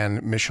 years.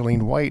 And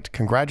Micheline White,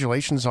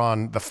 congratulations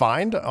on the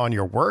find, on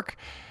your work.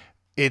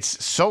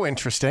 It's so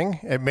interesting.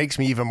 It makes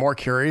me even more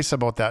curious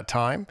about that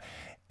time.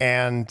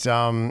 And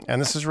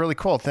this is really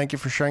cool. Thank you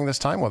for sharing this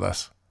time with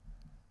us.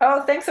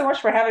 Oh, thanks so much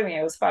for having me.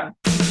 It was fun.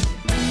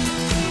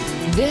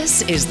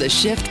 This is the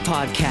Shift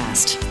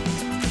Podcast.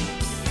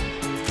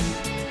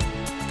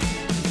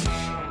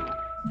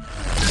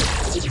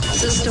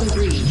 System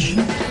breach.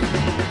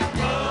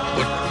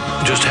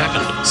 What just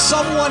happened?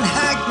 Someone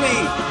hacked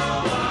me!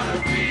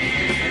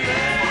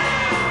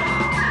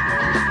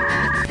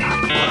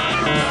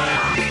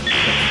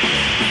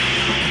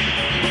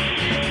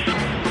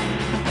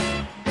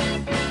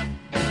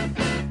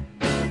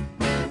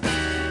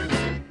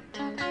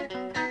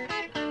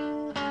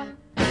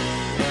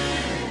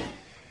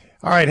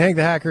 All right, Hank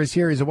the Hacker is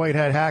here. He's a white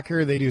hat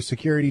hacker. They do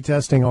security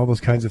testing, all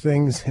those kinds of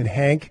things. And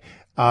Hank,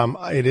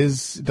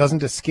 it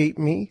doesn't escape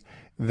me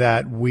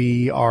that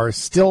we are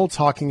still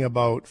talking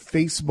about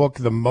Facebook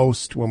the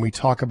most when we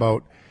talk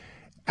about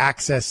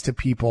access to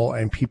people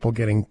and people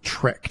getting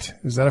tricked.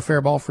 Is that a fair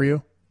ball for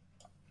you?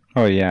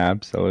 Oh, yeah,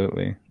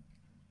 absolutely.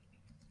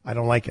 I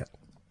don't like it.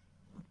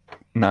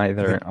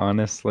 Neither.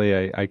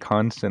 Honestly, I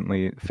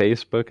constantly...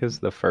 Facebook is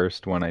the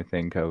first one I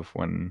think of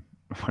when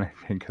I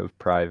think of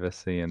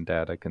privacy and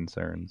data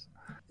concerns.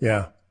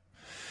 Yeah.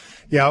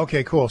 Yeah,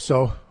 okay, cool.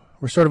 So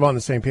we're sort of on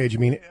the same page. I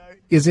mean,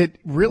 is it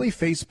really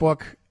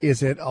Facebook?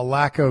 Is it a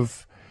lack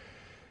of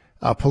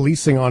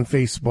policing on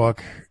Facebook?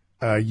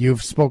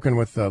 You've spoken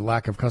with the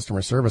lack of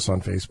customer service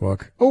on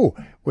Facebook. Oh,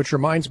 which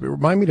remind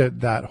me to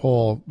that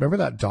whole, remember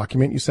that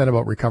document you sent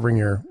about recovering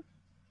your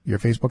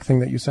Facebook thing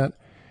that you sent?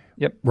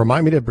 Yep.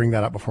 Remind me to bring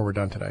that up before we're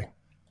done today.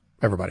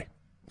 Everybody,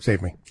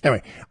 save me.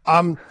 Anyway,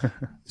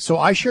 so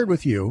I shared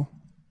with you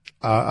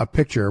a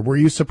picture. Were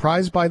you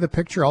surprised by the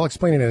picture? I'll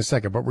explain it in a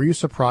second, but were you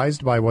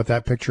surprised by what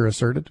that picture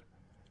asserted?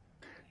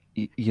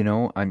 You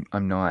know, I'm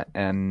not.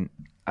 And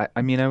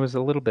I mean, I was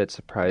a little bit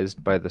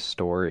surprised by the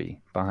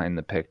story behind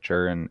the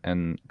picture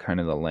and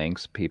kind of the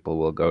lengths people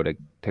will go to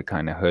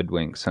kind of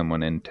hoodwink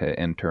someone into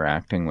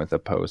interacting with a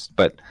post.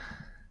 But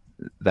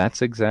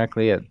that's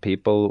exactly it.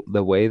 People,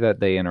 the way that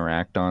they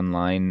interact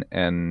online,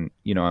 and,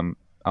 you know,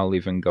 I'll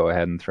even go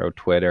ahead and throw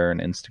Twitter and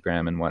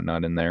Instagram and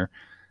whatnot in there.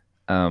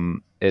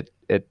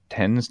 It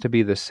tends to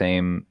be the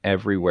same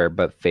everywhere,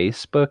 but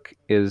Facebook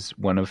is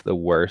one of the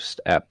worst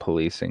at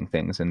policing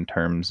things in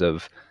terms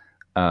of,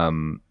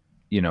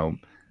 you know,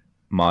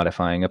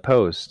 modifying a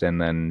post and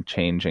then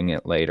changing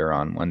it later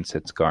on once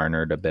it's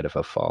garnered a bit of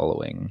a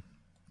following.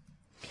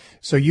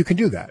 So you can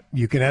do that.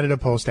 You can edit a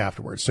post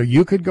afterwards. So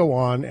you could go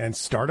on and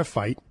start a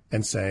fight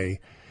and say,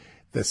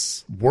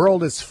 this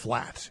world is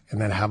flat, and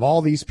then have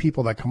all these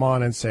people that come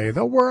on and say,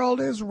 the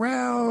world is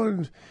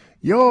round.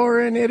 You're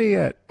an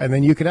idiot. And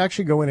then you could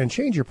actually go in and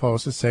change your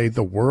post to say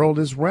the world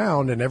is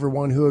round and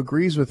everyone who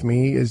agrees with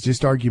me is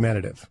just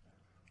argumentative.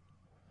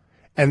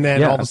 And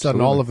then all of a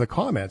sudden, all of the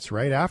comments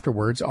right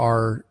afterwards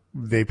are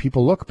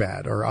people look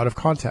bad or out of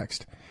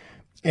context.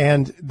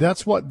 And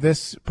that's what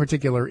this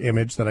particular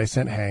image that I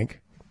sent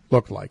Hank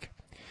looked like.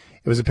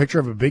 It was a picture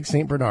of a big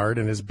St. Bernard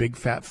and his big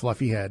fat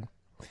fluffy head.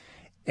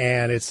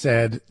 And it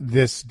said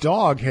this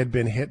dog had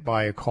been hit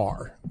by a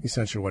car,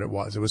 essentially what it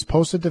was. It was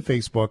posted to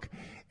Facebook,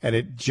 and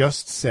it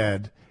just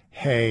said,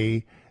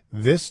 hey,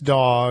 this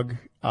dog,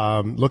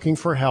 looking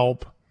for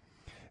help,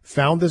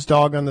 found this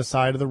dog on the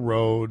side of the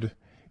road.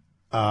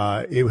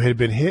 It had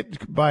been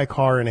hit by a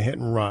car in a hit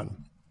and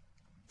run.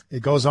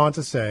 It goes on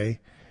to say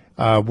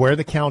where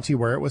the county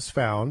where it was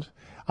found.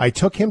 I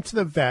took him to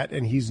the vet,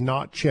 and he's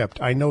not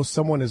chipped. I know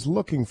someone is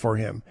looking for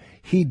him.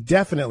 He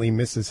definitely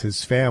misses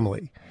his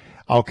family.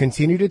 I'll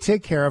continue to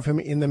take care of him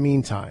in the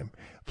meantime.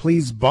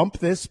 Please bump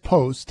this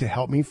post to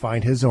help me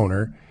find his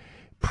owner.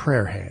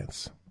 Prayer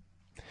hands.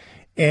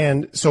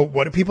 And so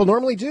what do people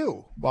normally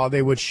do? Well,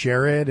 they would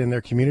share it in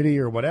their community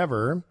or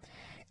whatever.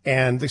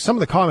 And some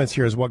of the comments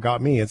here is what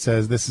got me. It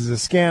says, this is a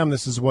scam.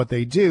 This is what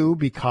they do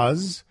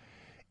because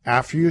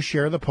after you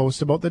share the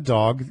post about the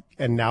dog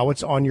and now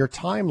it's on your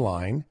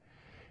timeline,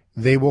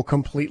 they will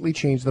completely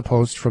change the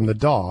post from the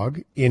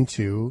dog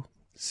into,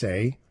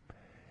 say,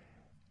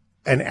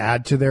 an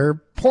ad to their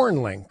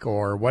porn link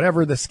or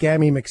whatever the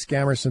scammy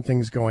McScammerson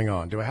thing's going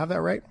on. Do I have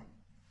that right?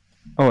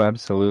 Oh,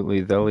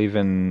 absolutely. They'll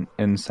even,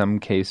 in some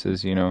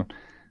cases, you know,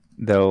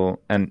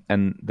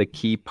 and the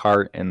key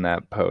part in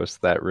that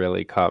post that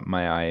really caught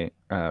my eye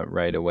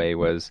right away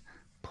was,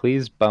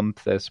 please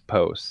bump this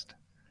post.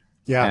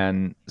 Yeah.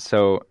 And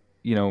so,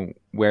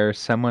 where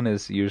someone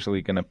is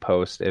usually going to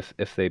post,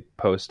 if they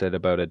posted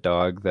about a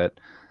dog that,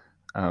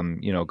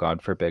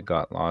 God forbid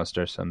got lost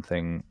or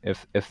something,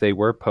 if they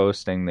were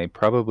posting, they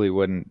probably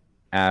wouldn't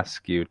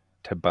ask you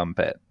to bump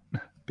it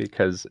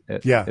because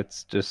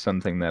it's just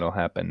something that'll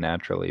happen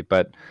naturally.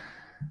 But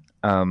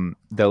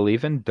they'll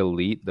even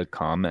delete the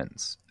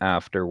comments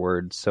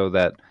afterwards so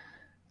that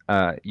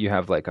you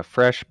have like a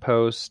fresh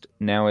post.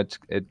 Now it's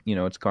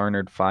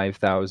garnered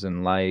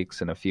 5,000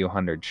 likes and a few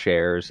hundred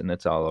shares, and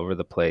it's all over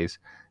the place.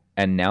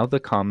 And now the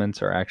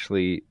comments are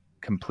actually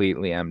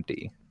completely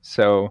empty.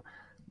 So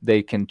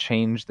they can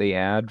change the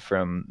ad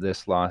from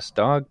this lost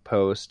dog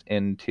post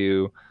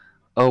into,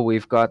 oh,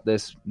 we've got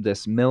this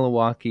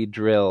Milwaukee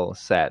drill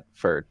set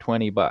for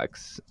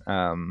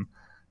 $20.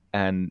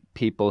 And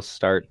people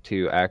start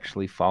to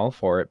actually fall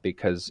for it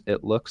because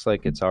it looks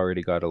like it's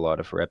already got a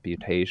lot of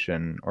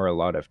reputation or a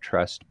lot of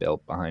trust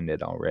built behind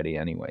it already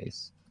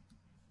anyways.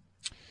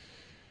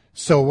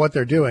 So what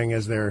they're doing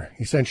is they're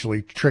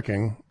essentially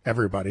tricking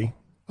everybody.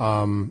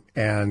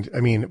 And I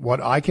mean,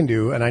 what I can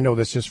do, and I know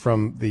this just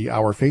from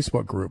our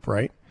Facebook group,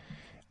 right?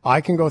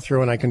 I can go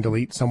through and I can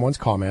delete someone's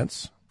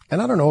comments.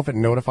 And I don't know if it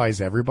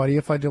notifies everybody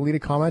if I delete a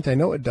comment. I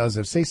know it does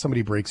if, say,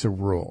 somebody breaks a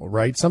rule,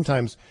 right?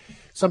 Sometimes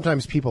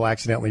people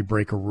accidentally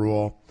break a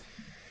rule.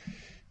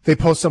 They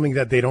post something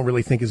that they don't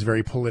really think is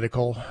very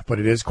political, but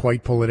it is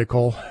quite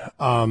political.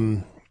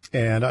 And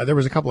there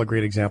was a couple of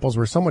great examples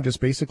where someone just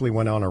basically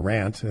went on a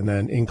rant and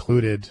then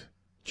included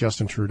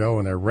Justin Trudeau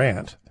in their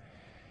rant.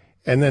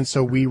 And then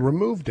so we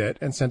removed it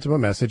and sent him a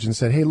message and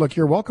said, hey, look,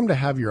 you're welcome to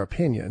have your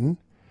opinion.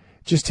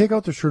 Just take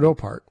out the Trudeau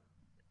part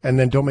and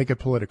then don't make it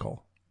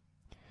political.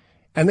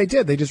 And they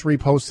did. They just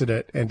reposted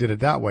it and did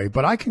it that way.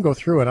 But I can go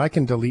through and I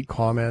can delete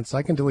comments.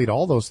 I can delete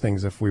all those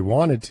things if we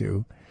wanted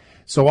to.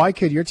 So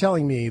you're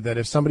telling me that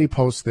if somebody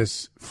posts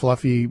this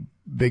fluffy,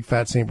 big,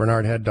 fat St.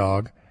 Bernard head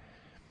dog,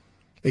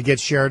 it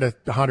gets shared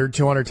 100,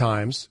 200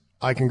 times.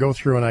 I can go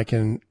through and I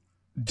can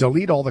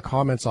delete all the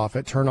comments off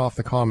it, turn off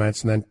the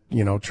comments, and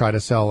then, try to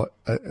sell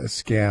a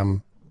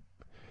scam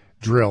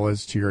drill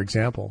as to your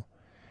example.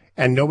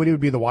 And nobody would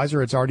be the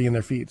wiser. It's already in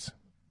their feeds.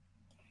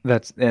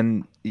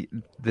 And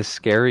the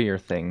scarier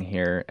thing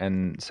here,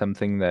 and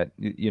something that,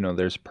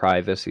 there's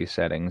privacy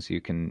settings you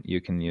can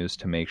use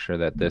to make sure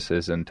that this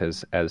isn't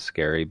as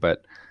scary.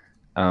 But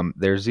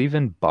there's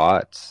even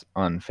bots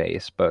on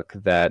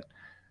Facebook that,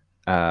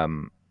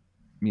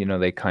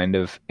 they kind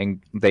of,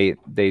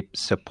 they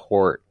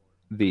support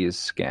these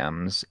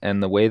scams.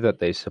 And the way that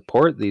they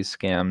support these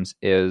scams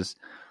is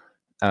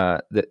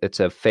it's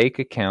a fake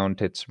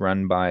account. It's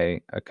run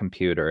by a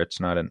computer. It's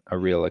not a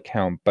real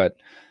account. But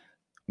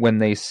when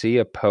they see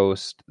a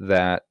post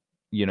that,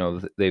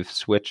 they've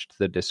switched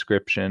the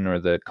description or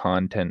the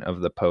content of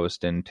the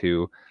post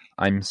into,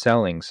 I'm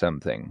selling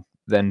something,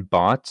 then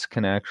bots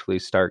can actually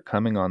start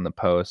coming on the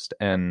post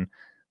and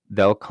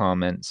they'll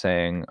comment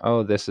saying,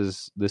 oh, this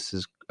is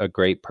a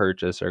great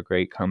purchase or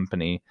great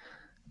company.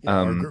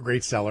 Or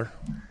great seller.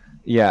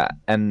 Yeah.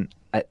 And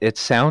it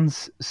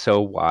sounds so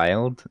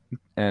wild.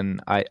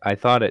 And I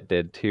thought it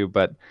did too,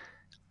 but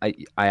I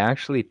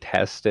actually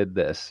tested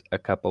this a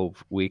couple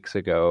of weeks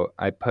ago.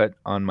 I put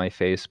on my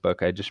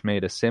Facebook, I just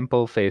made a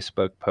simple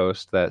Facebook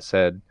post that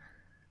said,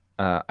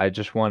 I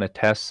just want to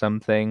test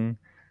something.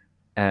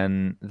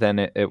 And then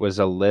it was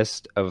a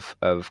list of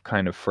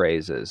kind of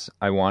phrases.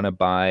 I want to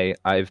buy,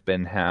 I've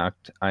been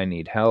hacked, I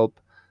need help.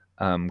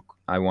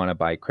 I want to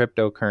buy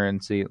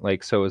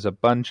cryptocurrency. So it was a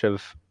bunch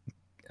of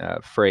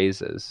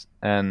phrases.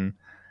 And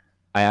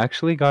I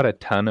actually got a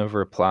ton of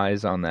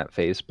replies on that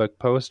Facebook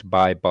post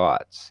by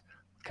bots.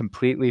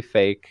 Completely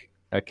fake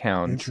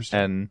accounts.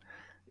 And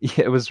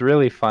it was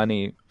really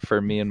funny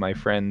for me and my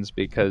friends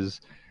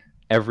because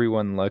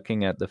everyone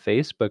looking at the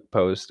Facebook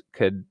post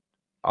could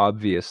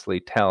obviously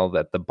tell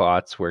that the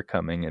bots were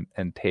coming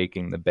and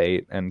taking the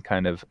bait and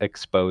kind of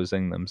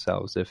exposing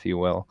themselves, if you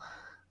will.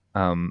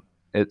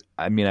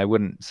 I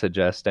wouldn't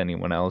suggest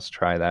anyone else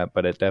try that,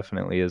 but it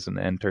definitely is an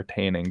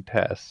entertaining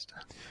test.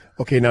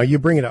 Okay, now you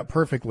bring it up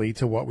perfectly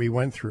to what we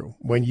went through.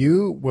 When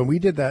we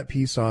did that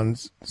piece on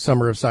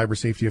Summer of Cyber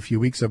Safety a few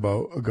weeks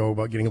ago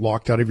about getting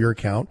locked out of your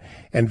account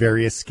and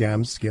various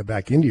scams to get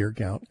back into your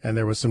account, and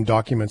there was some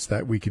documents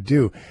that we could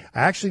do.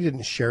 I actually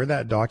didn't share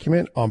that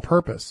document on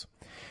purpose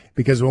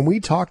because when we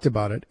talked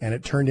about it and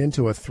it turned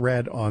into a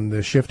thread on the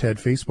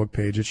Shifthead Facebook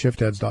page at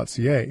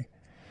shiftheads.ca,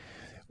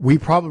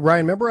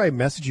 Ryan, remember I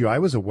messaged you, I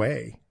was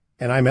away.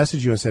 And I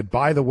messaged you and said,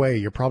 by the way,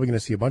 you're probably going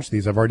to see a bunch of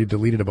these. I've already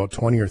deleted about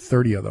 20 or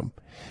 30 of them.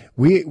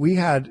 We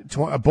had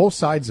both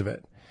sides of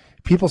it.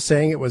 People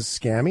saying it was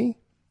scammy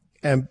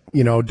and,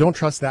 don't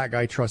trust that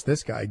guy, trust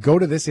this guy. Go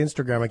to this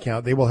Instagram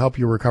account. They will help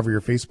you recover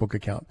your Facebook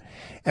account.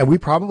 And we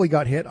probably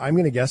got hit, I'm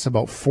going to guess,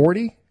 about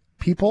 40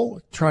 people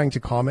trying to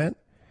comment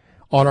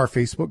on our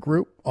Facebook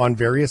group on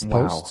various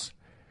posts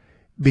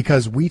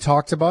because we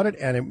talked about it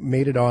and it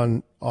made it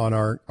on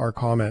our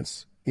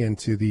comments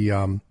into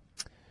the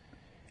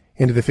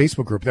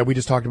Facebook group that we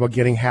just talked about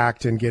getting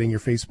hacked and getting your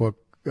Facebook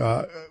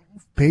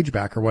page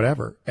back or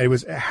whatever. And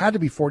it had to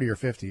be 40 or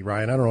 50,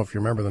 Ryan. I don't know if you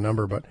remember the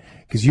number, but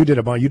because you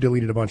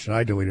deleted a bunch and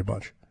I deleted a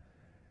bunch.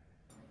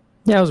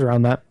 Yeah, it was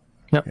around that.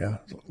 Yep. Yeah,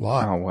 a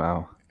lot. Oh,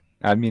 wow.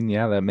 I mean,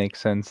 yeah, that makes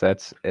sense.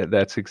 That's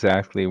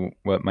exactly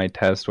what my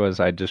test was.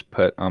 I just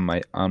put on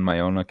my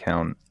own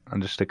account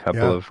just a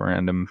couple of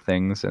random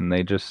things, and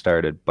they just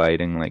started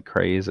biting like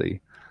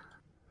crazy.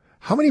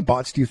 How many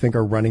bots do you think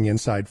are running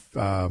inside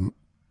the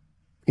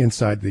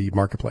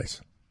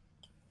marketplace?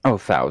 Oh,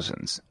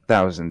 thousands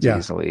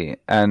easily.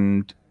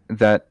 And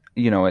that,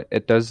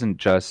 it doesn't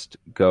just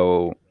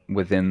go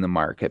within the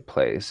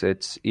marketplace.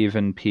 It's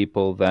even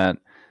people that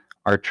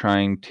are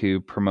trying to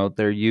promote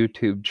their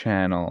YouTube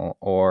channel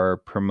or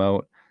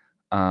promote,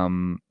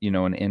 an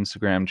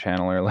Instagram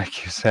channel, or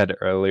like you said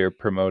earlier,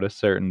 promote a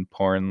certain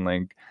porn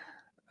link.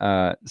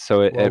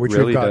 So it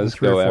really does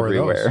go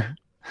everywhere.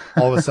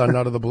 All of a sudden,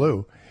 out of the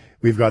blue,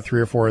 we've got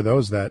 3 or 4 of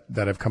those that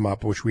have come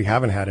up, which we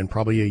haven't had in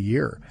probably a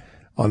year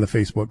on the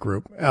Facebook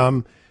group.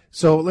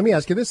 So let me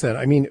ask you this then.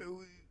 I mean,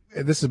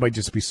 might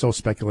just be so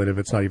speculative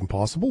it's not even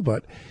possible,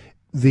 but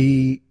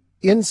the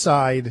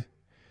inside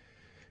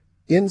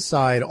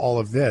all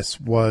of this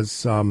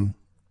was,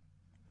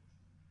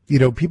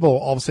 people,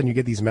 all of a sudden you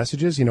get these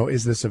messages,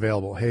 is this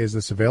available? Hey, is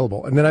this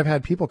available? And then I've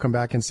had people come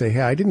back and say,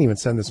 hey, I didn't even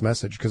send this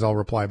message, because I'll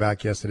reply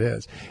back, yes, it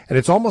is. And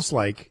it's almost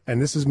like,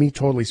 and this is me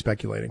totally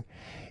speculating,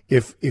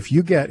 if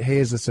you get, hey,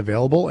 is this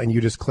available? And you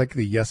just click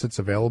the yes, it's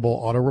available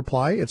auto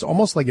reply, it's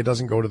almost like it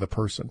doesn't go to the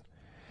person.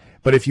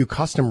 But if you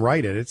custom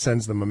write it, it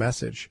sends them a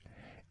message.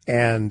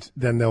 And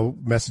then they'll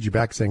message you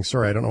back saying,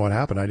 sorry, I don't know what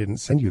happened. I didn't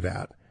send you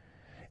that.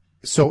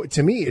 So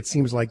to me, it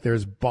seems like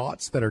there's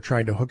bots that are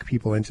trying to hook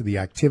people into the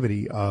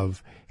activity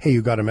of, hey,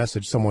 you got a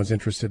message, someone's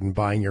interested in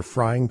buying your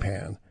frying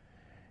pan.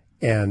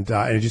 And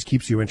it just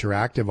keeps you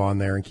interactive on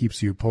there and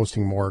keeps you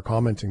posting more,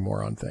 commenting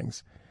more on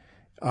things.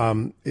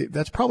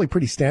 That's probably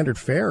pretty standard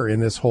fare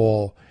in this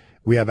whole,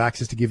 we have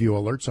access to give you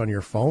alerts on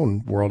your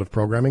phone world of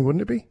programming,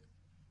 wouldn't it be?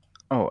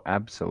 Oh,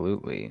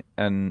 absolutely.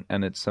 And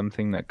it's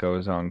something that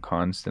goes on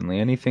constantly.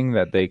 Anything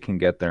that they can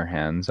get their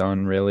hands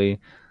on, really,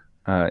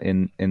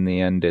 in the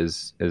end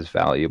is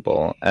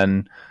valuable.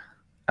 And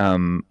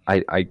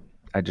I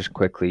just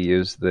quickly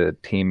use the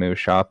Temu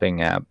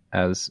shopping app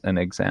as an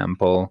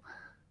example.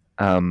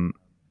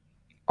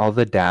 All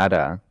the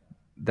data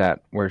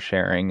that we're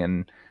sharing,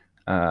 and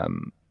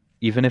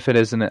even if it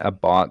isn't a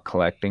bot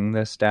collecting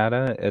this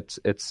data,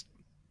 it's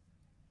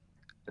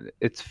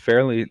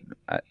fairly,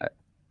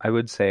 I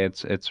would say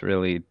it's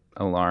really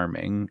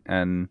alarming.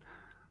 And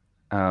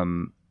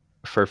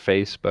for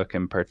Facebook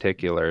in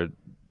particular,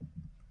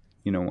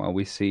 while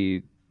we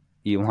see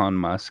Elon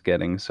Musk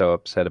getting so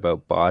upset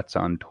about bots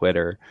on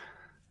Twitter,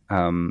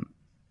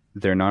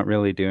 they're not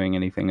really doing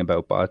anything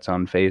about bots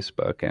on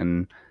Facebook.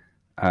 And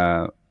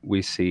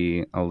we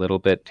see a little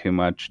bit too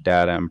much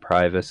data and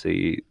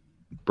privacy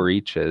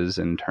breaches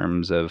in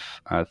terms of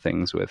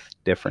things with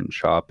different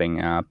shopping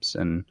apps.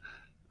 And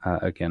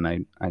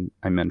again,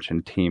 I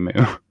mentioned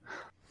Temu.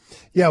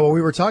 Yeah, well,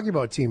 we were talking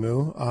about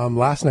Temu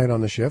last night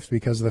on the shift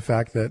because of the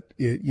fact that,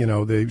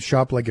 they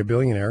shop like a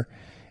billionaire.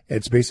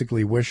 It's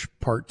basically Wish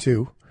Part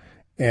 2.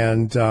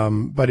 And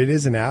but it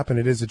is an app and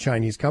it is a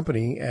Chinese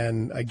company.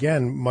 And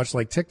again, much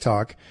like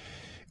TikTok,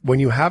 when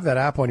you have that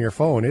app on your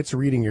phone, it's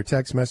reading your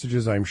text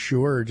messages, I'm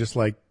sure, just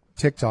like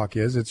TikTok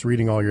is. It's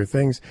reading all your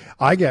things.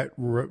 I get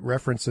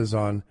references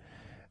on,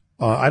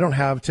 I don't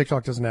have,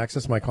 TikTok doesn't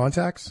access my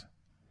contacts.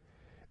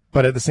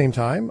 But at the same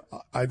time,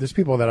 there's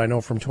people that I know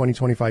from 20,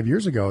 25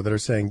 years ago that are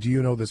saying, do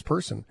you know this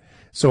person?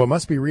 So it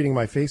must be reading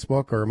my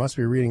Facebook, or it must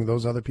be reading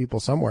those other people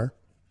somewhere.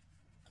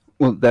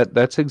 Well,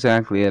 that's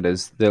exactly it.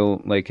 Is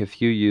they'll, like,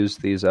 if you use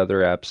these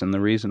other apps, and the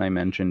reason I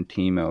mentioned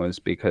Temu is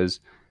because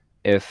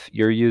if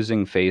you're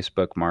using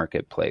Facebook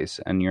Marketplace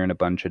and you're in a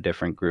bunch of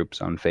different groups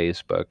on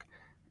Facebook,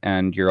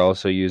 and you're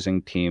also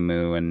using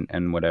Temu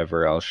and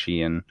whatever else,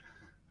 Shein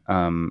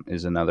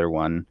is another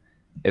one.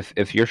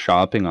 If you're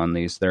shopping on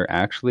these, they're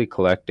actually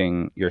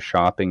collecting your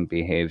shopping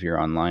behavior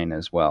online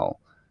as well.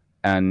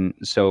 And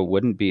so it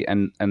wouldn't be,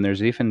 and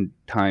there's even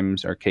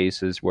times or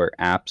cases where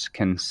apps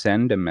can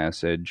send a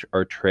message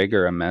or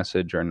trigger a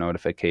message or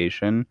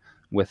notification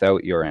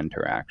without your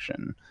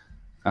interaction.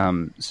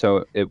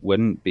 So it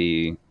wouldn't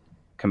be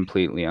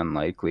completely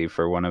unlikely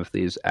for one of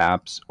these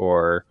apps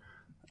or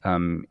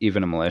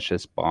even a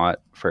malicious bot,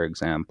 for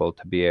example,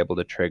 to be able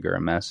to trigger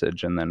a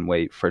message and then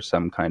wait for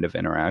some kind of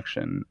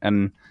interaction.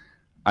 And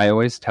I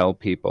always tell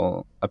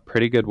people a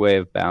pretty good way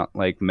of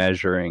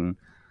measuring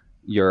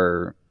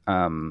your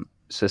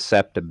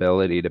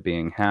susceptibility to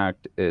being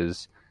hacked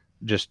is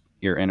just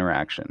your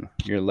interaction.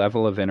 Your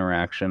level of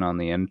interaction on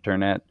the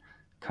internet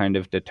kind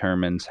of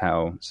determines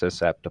how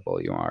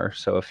susceptible you are.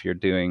 So if you're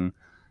doing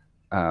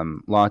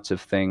lots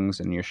of things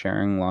and you're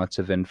sharing lots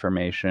of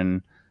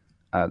information,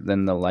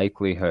 then the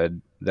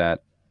likelihood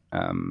that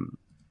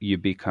you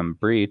become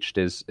breached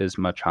is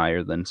much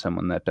higher than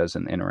someone that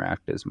doesn't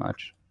interact as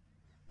much.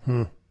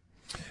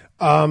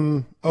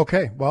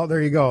 Okay. Well,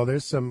 there you go.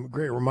 There's some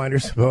great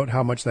reminders about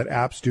how much that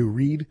apps do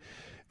read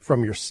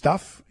from your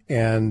stuff.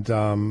 And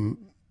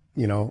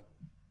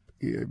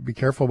be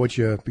careful what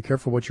you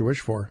wish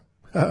for,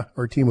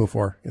 or Timu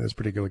for in this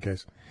particular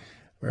case.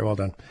 Very well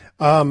done.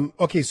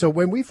 Okay, so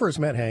when we first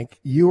met, Hank,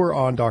 you were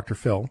on Dr.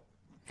 Phil,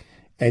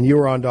 and you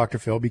were on Dr.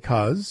 Phil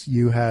because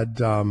you had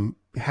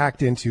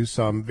hacked into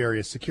some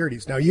various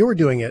securities. Now, you were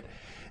doing it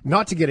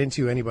not to get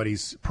into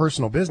anybody's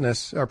personal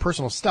business or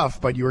personal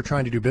stuff, but you were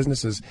trying to do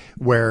businesses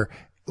where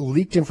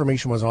leaked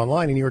information was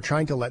online, and you were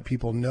trying to let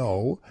people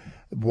know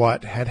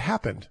what had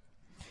happened.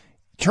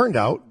 Turned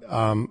out,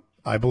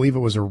 I believe it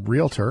was a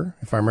realtor,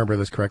 if I remember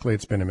this correctly,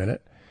 it's been a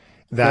minute,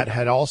 that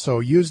had also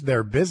used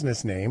their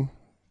business name,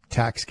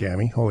 tax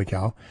scammy, holy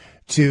cow,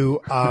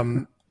 to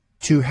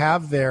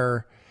have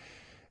their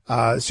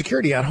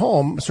security at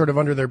home, sort of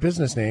under their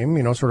business name,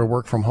 sort of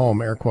work from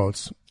home, air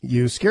quotes.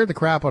 You scared the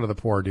crap out of the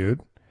poor dude.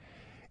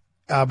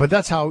 But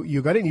that's how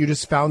you got in. You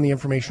just found the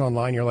information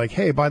online. You're like,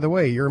 hey, by the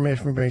way, your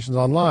information's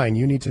online.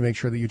 You need to make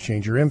sure that you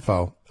change your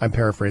info. I'm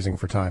paraphrasing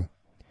for time.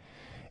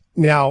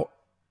 Now,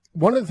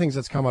 one of the things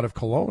that's come out of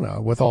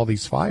Kelowna with all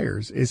these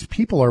fires is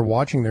people are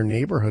watching their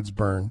neighborhoods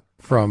burn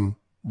from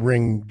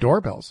Ring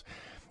doorbells.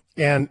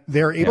 And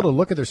they're able to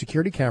look at their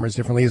security cameras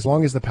differently as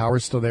long as the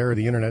power's still there or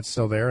the internet's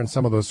still there and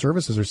some of those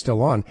services are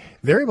still on.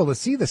 They're able to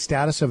see the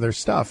status of their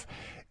stuff.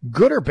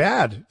 Good or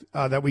bad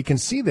that we can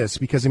see this,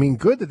 because,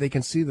 good that they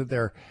can see that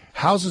their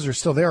houses are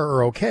still there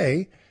or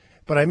okay.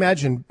 But I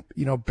imagine,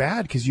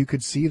 bad because you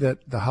could see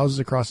that the houses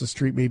across the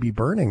street may be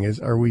burning.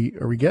 Are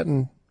we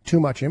getting too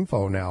much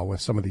info now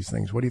with some of these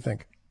things? What do you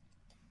think?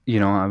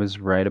 I was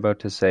right about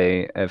to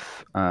say,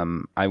 if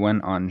I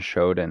went on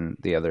Shodan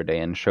the other day,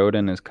 and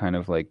Shodan is kind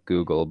of like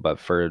Google, but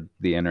for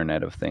the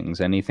Internet of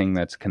Things. Anything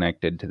that's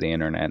connected to the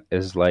Internet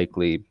is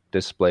likely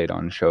displayed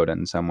on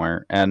Shodan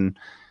somewhere. And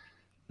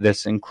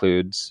this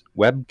includes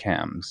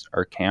webcams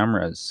or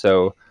cameras.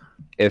 So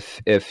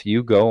if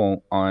you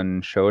go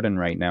on Shodan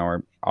right now,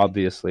 or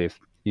obviously if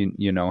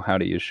you know how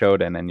to use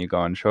Shodan and you go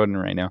on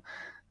Shodan right now,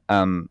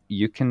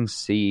 you can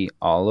see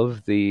all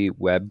of the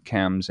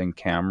webcams and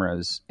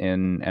cameras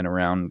in and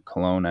around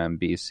Kelowna and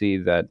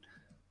BC that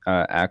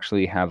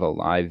actually have a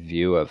live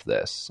view of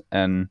this.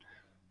 And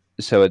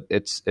so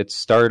it's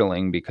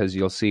startling because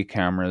you'll see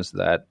cameras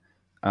that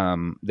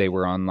they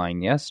were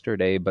online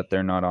yesterday, but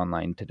they're not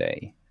online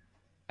today.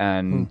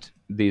 And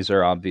these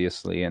are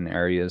obviously in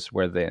areas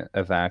where the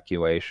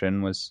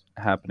evacuation was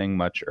happening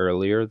much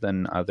earlier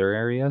than other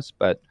areas.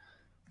 But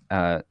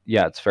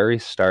it's very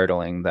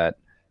startling that,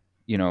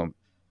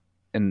 in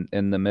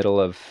the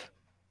middle of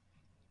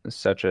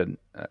such a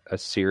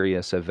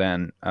serious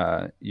event,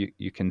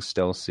 you can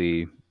still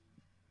see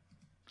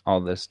all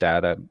this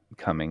data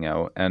coming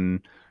out.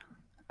 And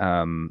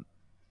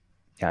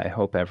I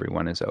hope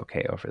everyone is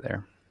okay over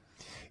there.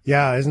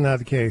 Yeah, isn't that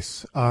the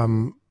case?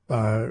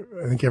 I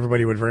think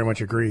everybody would very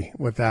much agree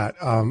with that.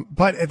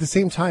 But at the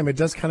same time, it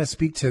does kind of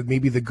speak to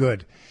maybe the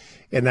good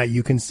in that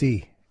you can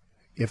see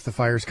if the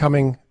fire's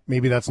coming.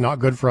 Maybe that's not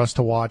good for us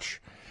to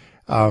watch.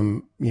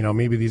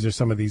 Maybe these are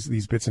some of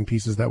these bits and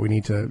pieces that we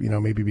need to,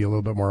 maybe be a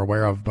little bit more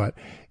aware of. But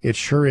it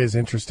sure is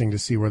interesting to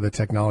see where the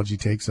technology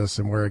takes us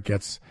and where it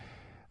gets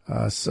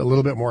us a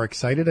little bit more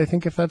excited, I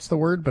think, if that's the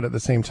word. But at the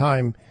same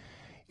time,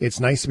 it's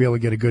nice to be able to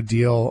get a good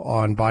deal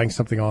on buying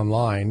something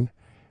online,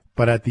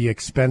 but at the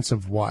expense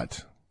of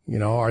what?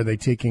 Are they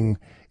taking,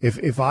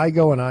 if I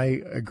go and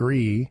I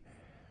agree,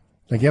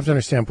 like you have to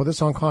understand, put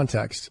this on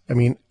context.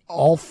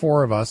 All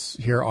four of us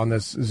here on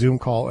this Zoom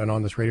call and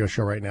on this radio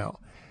show right now,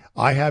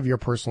 I have your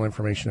personal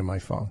information in my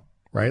phone,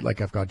 right?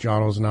 Like I've got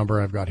Jono's number,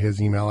 I've got his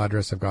email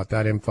address, I've got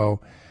that info.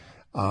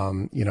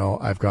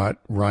 I've got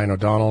Ryan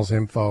O'Donnell's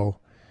info,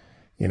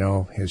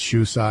 his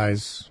shoe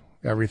size,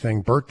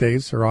 everything.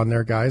 Birthdays are on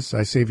there, guys.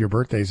 I save your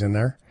birthdays in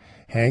there.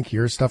 Hank,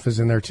 your stuff is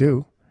in there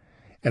too.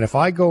 And if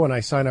I go and I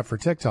sign up for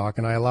TikTok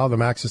and I allow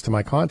them access to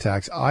my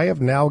contacts, I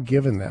have now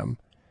given them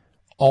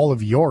all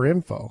of your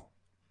info.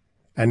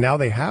 And now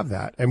they have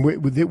that. And we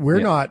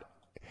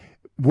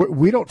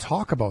don't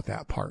talk about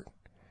that part.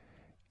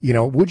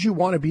 Would you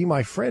want to be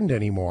my friend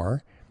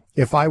anymore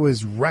if I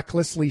was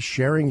recklessly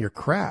sharing your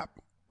crap?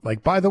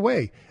 Like, by the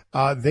way,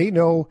 they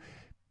know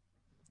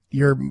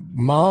your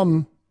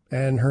mom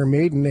and her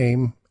maiden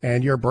name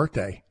and your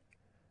birthday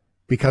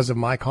because of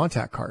my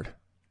contact card.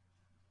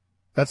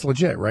 That's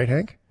legit, right,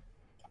 Hank?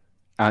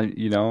 I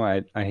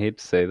hate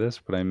to say this,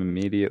 but I'm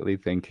immediately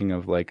thinking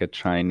of like a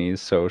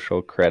Chinese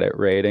social credit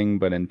rating,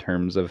 but in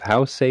terms of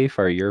how safe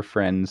are your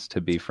friends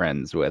to be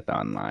friends with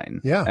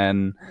online? Yeah.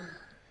 And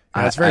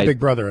that's very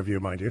Big Brother of you,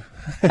 mind you.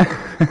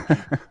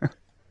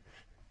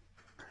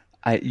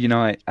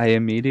 I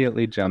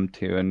immediately jump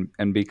to,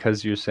 and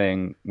because you're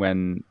saying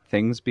when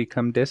things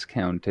become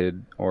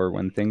discounted or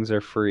when things are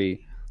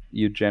free,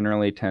 you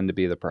generally tend to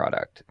be the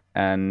product.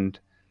 And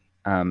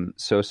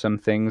so some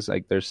things,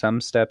 like there's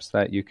some steps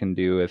that you can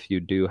do if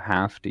you do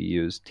have to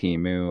use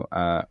Temu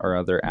or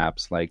other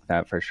apps like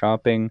that for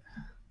shopping.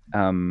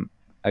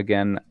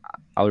 Again,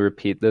 I'll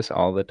repeat this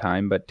all the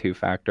time, but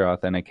two-factor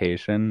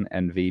authentication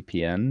and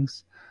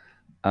VPNs.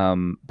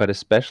 But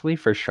especially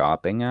for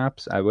shopping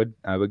apps, I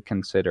would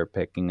consider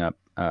picking up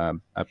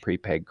a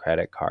prepaid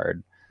credit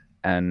card.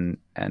 And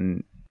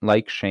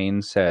like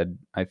Shane said,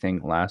 I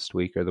think last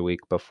week or the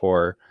week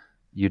before,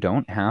 you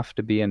don't have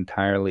to be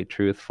entirely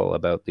truthful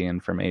about the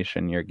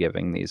information you're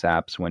giving these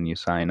apps when you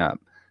sign up.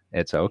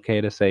 It's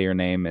okay to say your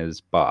name is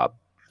Bob,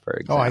 for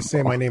example. Oh, I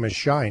say my name is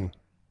Shine,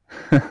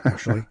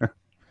 actually.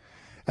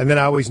 And then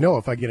I always know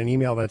if I get an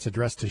email that's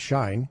addressed to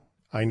Shine,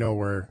 I know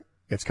where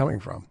it's coming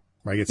from,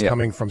 right? It's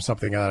coming from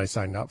something that I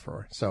signed up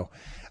for. So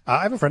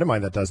I have a friend of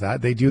mine that does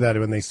that. They do that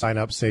when they sign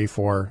up, say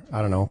for,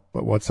 I don't know,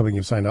 but what's something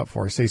you've signed up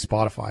for? Say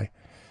Spotify,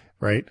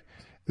 right?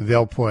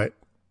 They'll put,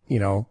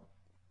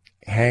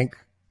 Hank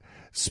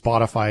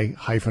Spotify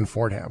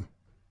 -Fordham.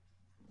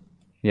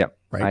 Yep.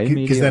 Right. I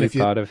immediately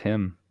thought of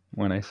him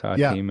when I saw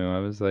Timu. I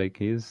was like,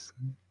 he's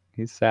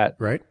set.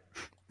 Right.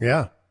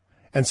 Yeah.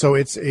 And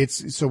so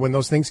so when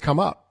those things come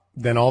up,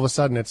 then all of a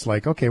sudden it's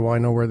like, okay, well, I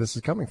know where this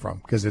is coming from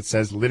because it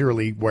says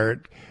literally where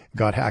it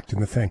got hacked in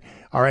the thing.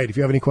 All right. If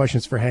you have any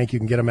questions for Hank, you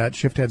can get them at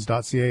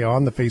shiftheads.ca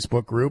on the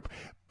Facebook group.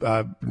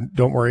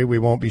 Don't worry. We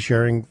won't be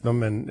sharing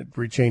them and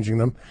rechanging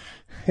them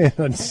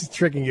and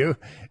tricking you.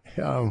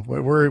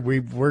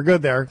 We're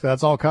good there.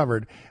 That's all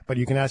covered, but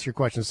you can ask your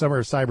questions. Summer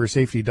of Cyber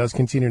Safety does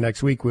continue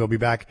next week. We'll be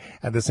back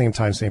at the same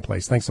time, same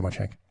place. Thanks so much,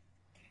 Hank.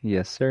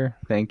 Yes, sir.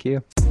 Thank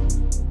you.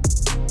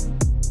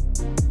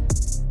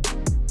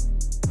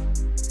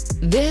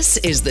 This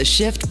is the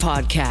Shift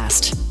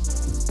Podcast.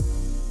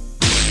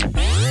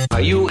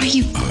 Are you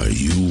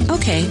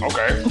Okay.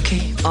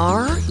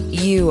 Are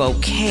you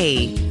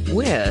okay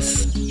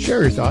with?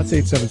 Share your thoughts,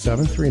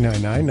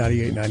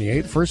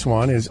 877-399-9898. First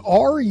one is,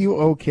 are you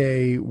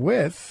okay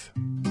with?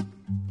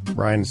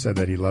 Brian said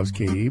that he loves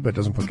KD, but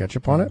doesn't put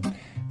ketchup on it.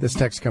 This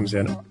text comes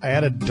in. I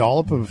add a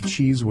dollop of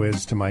Cheese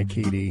Whiz to my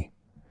KD.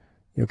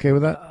 You okay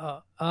with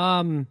that?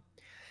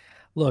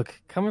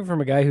 Look, coming from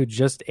a guy who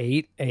just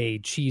ate a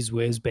Cheese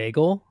Whiz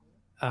bagel,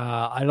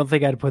 I don't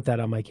think I'd put that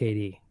on my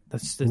KD.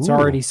 It's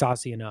already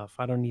saucy enough.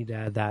 I don't need to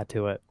add that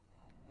to it.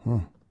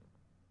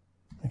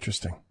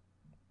 Interesting.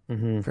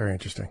 Mm-hmm. Very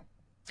interesting.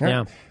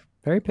 Yeah.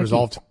 Very picky.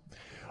 Resolved.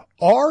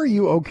 Are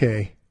you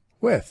okay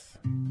with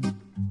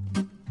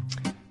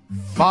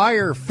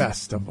Fire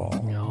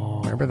Festival?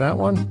 No. Remember that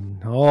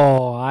one?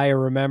 Oh, I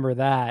remember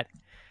that.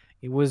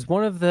 It was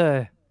one of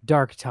the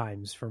dark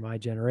times for my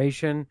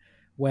generation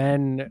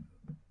when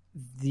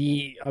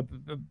the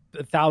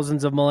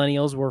thousands of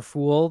millennials were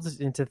fooled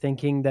into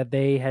thinking that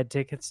they had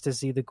tickets to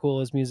see the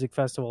coolest music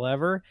festival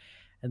ever.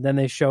 And then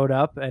they showed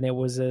up and it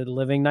was a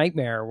living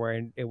nightmare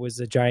where it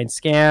was a giant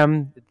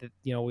scam.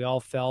 We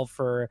all fell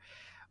for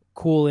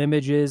cool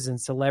images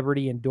and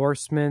celebrity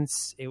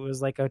endorsements. It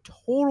was like a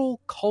total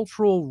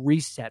cultural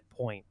reset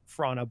point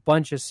on a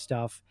bunch of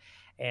stuff.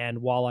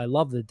 And while I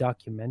love the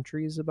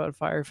documentaries about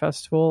Fire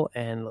Festival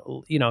and,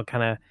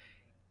 kind of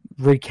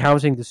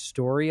recounting the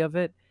story of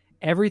it,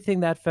 everything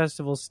that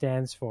festival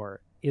stands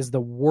for is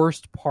the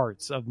worst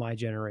parts of my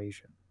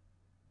generation.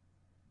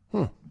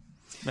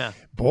 Yeah.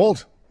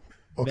 Bold.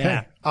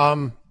 Okay.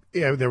 Yeah.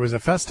 There was a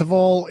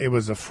festival. It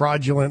was a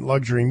fraudulent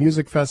luxury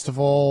music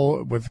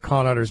festival with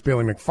con artist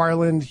Bailey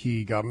McFarland.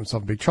 He got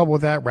himself in big trouble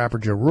with that. Rapper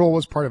Ja Rule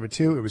was part of it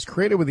too. It was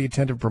created with the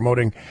intent of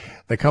promoting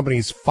the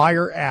company's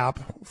Fire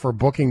app for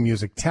booking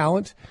music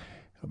talent.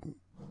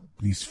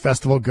 These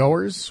festival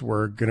goers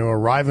were going to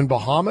arrive in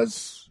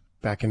Bahamas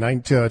back in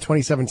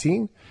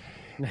 2017.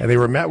 And they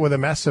were met with a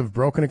mess of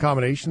broken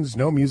accommodations,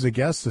 no music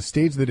guests, a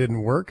stage that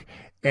didn't work,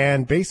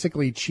 and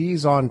basically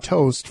cheese on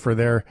toast for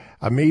their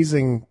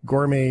amazing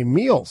gourmet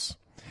meals.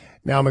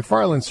 Now,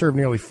 McFarland served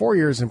nearly 4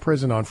 years in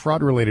prison on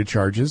fraud-related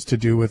charges to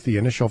do with the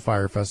initial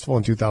Fire Festival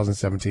in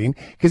 2017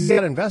 because he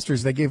had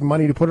investors that gave him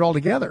money to put it all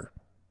together.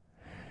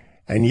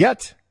 And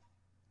yet,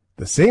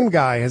 the same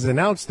guy has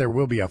announced there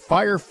will be a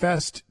Fire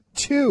Fest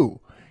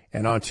 2.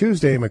 And on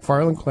Tuesday,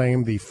 McFarland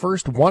claimed the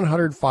first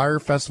 100 Fire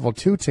Festival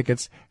 2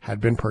 tickets had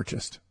been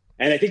purchased.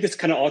 And I think this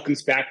kind of all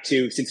comes back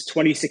to, since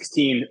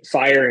 2016,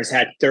 Fire has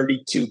had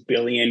 32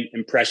 billion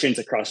impressions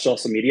across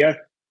social media,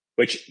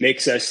 which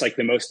makes us like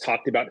the most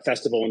talked about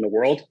festival in the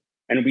world.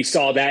 And we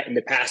saw that in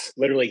the past,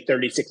 literally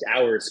 36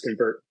 hours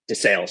convert to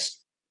sales.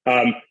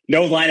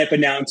 No lineup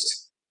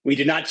announced. We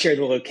did not share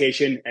the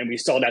location, and we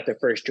sold out the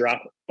first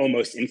drop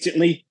almost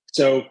instantly.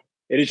 So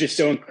it is just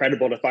so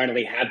incredible to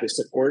finally have the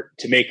support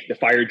to make the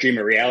Fire dream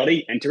a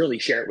reality and to really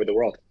share it with the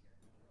world.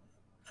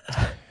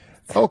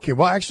 Okay,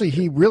 well, actually,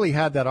 he really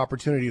had that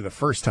opportunity the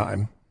first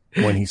time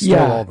when he stole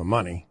all the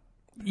money.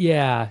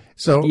 Yeah.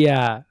 So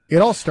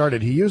it all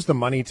started. He used the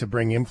money to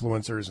bring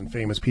influencers and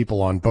famous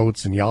people on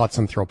boats and yachts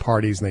and throw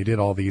parties, and they did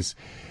all these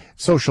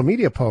social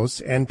media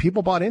posts, and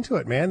people bought into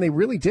it, man. They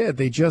really did.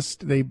 They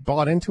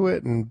bought into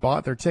it and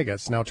bought their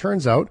tickets. Now,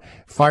 turns out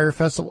Fire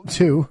Festival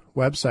 2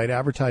 website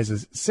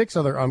advertises 6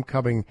 other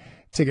upcoming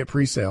ticket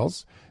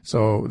pre-sales.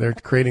 So they're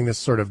creating this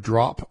sort of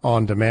drop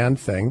on demand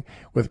thing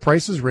with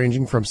prices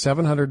ranging from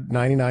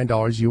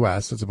 $799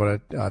 US, that's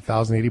about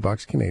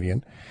 $1,080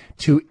 Canadian,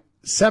 to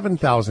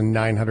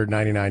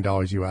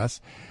 $7,999 US,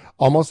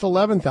 almost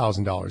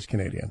 $11,000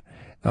 Canadian.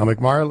 Now,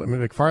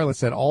 McFarland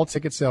said all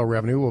ticket sale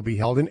revenue will be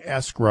held in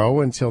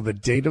escrow until the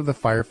date of the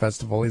Fire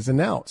Festival is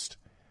announced.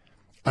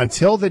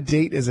 until the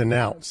date is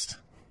announced.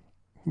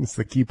 It's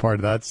the key part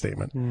of that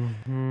statement.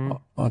 Mm-hmm.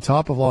 On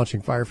top of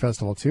launching Fire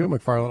Festival 2,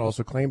 McFarlane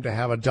also claimed to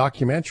have a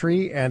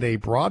documentary and a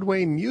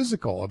Broadway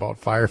musical about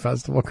Fire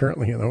Festival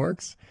currently in the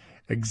works.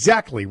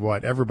 Exactly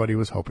what everybody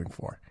was hoping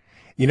for.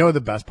 You know the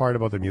best part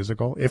about the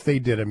musical? If they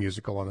did a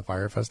musical on the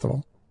Fire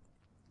Festival,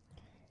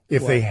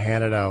 if they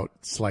handed out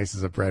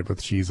slices of bread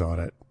with cheese on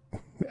it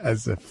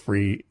as a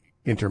free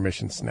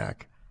intermission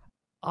snack.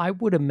 I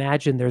would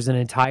imagine there's an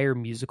entire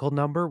musical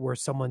number where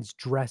someone's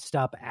dressed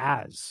up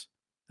as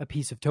a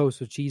piece of toast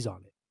with cheese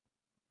on it.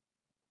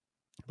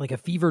 Like a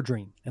fever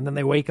dream. And then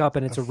they wake up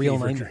and it's a real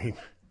nightmare.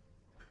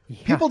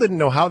 Yeah. People didn't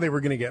know how they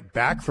were going to get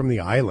back from the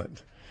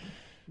island.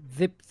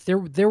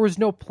 There was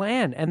no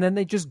plan. And then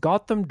they just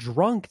got them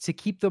drunk to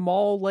keep them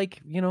all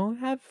like,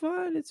 have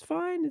fun. It's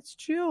fine. It's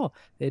chill.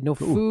 They had no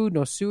food,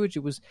 no sewage.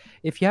 It was,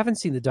 if you haven't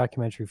seen the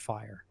documentary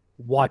Fire,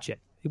 watch it.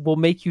 It will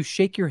make you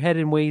shake your head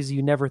in ways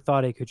you never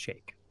thought it could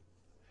shake.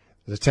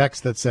 There's a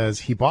text that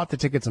says he bought the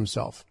tickets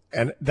himself.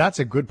 And that's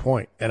a good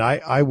point. And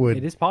I would...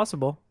 It is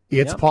possible.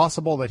 It's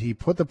possible that he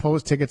put the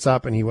post tickets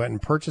up and he went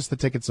and purchased the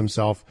tickets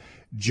himself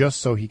just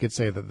so he could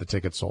say that the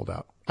tickets sold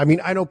out. I mean,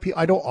 I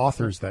know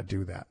authors that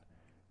do that,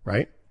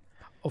 right?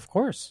 Of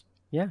course.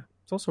 Yeah.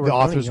 It's also the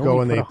authors go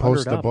and they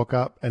post the book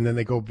up and then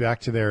they go back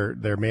to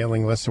their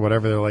mailing list or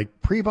whatever. They're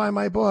like, pre-buy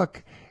my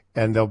book.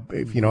 And they'll,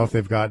 if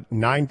they've got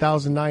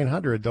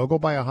 9,900, they'll go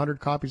buy 100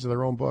 copies of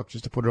their own book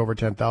just to put it over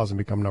 10,000,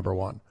 become number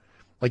one.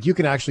 Like, you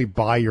can actually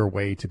buy your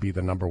way to be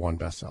the number one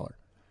bestseller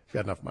if you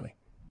had enough money.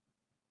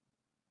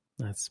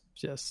 That's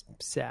just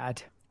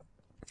sad.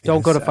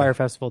 Don't go to Fire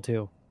Festival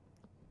 2.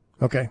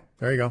 Okay,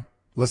 there you go.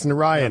 Listen to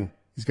Ryan. Yep.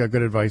 He's got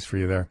good advice for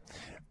you there.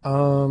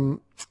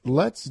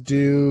 Let's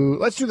do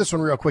this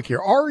one real quick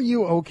here. Are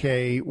you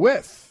okay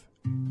with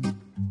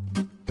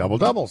double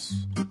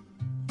doubles?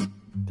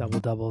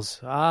 Double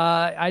doubles.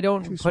 I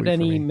don't put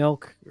any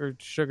milk or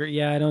sugar.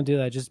 Yeah, I don't do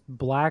that. Just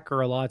black or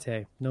a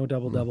latte. No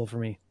double for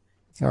me.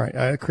 All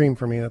right, cream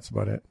for me. That's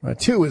about it.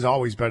 2 is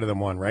always better than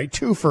 1, right?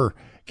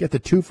 Get the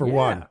 2 for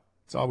 1.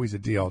 It's always a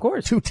deal. Of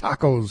course. 2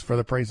 tacos for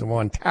the price of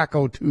 1.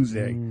 Taco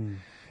Tuesday.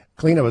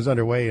 Cleanup is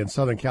underway in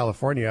Southern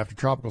California after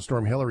Tropical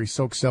Storm Hillary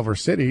soaked several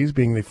cities,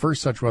 being the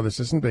first such weather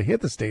system to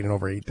hit the state in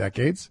over 8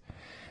 decades.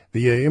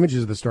 The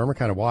images of the storm are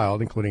kind of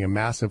wild, including a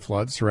massive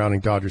flood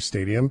surrounding Dodger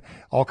Stadium,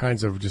 all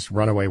kinds of just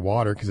runaway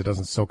water because it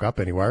doesn't soak up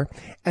anywhere.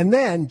 And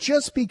then,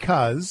 just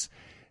because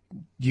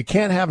you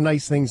can't have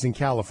nice things in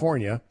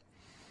California,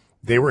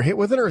 they were hit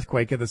with an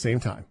earthquake at the same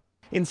time.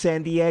 In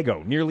San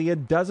Diego, nearly a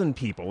dozen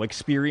people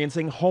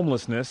experiencing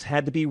homelessness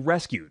had to be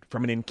rescued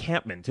from an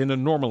encampment in a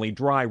normally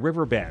dry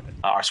riverbed.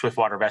 Our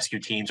swiftwater rescue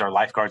teams, our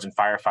lifeguards and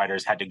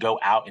firefighters had to go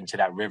out into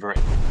that river.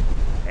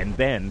 And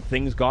then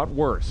things got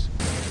worse.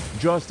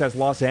 Just as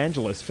Los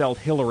Angeles felt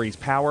Hillary's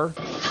power,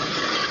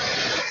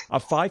 a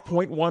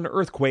 5.1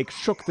 earthquake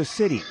shook the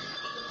city.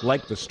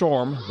 Like the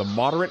storm, the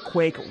moderate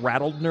quake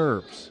rattled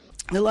nerves.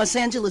 The Los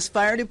Angeles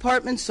Fire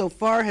Department so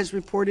far has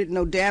reported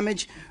no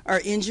damage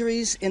or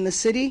injuries in the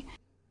city.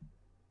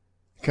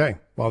 Okay,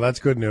 well, that's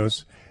good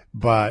news.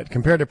 But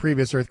compared to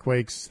previous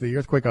earthquakes, the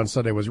earthquake on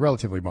Sunday was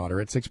relatively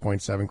moderate.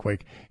 6.7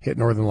 quake hit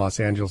northern Los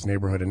Angeles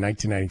neighborhood in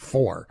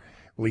 1994.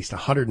 Released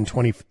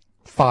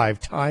 125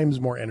 times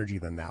more energy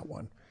than that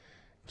one,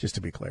 just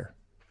to be clear.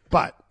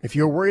 But if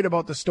you're worried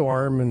about the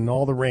storm and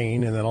all the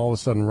rain and then all of a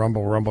sudden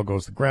rumble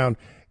goes to the ground,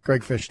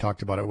 Greg Fish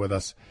talked about it with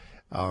us.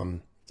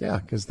 Yeah,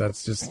 because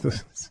that's just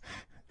it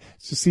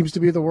just seems to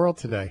be the world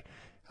today.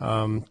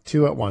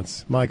 2 at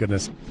once. My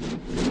goodness.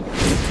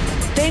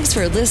 Thanks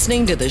for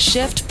listening to the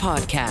Shift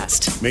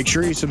Podcast. Make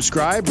sure you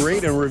subscribe,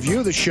 rate, and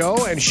review the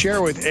show and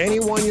share with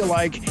anyone you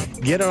like.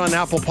 Get it on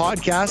Apple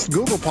Podcasts,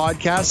 Google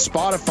Podcasts,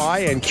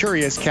 Spotify, and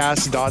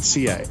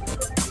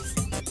CuriousCast.ca.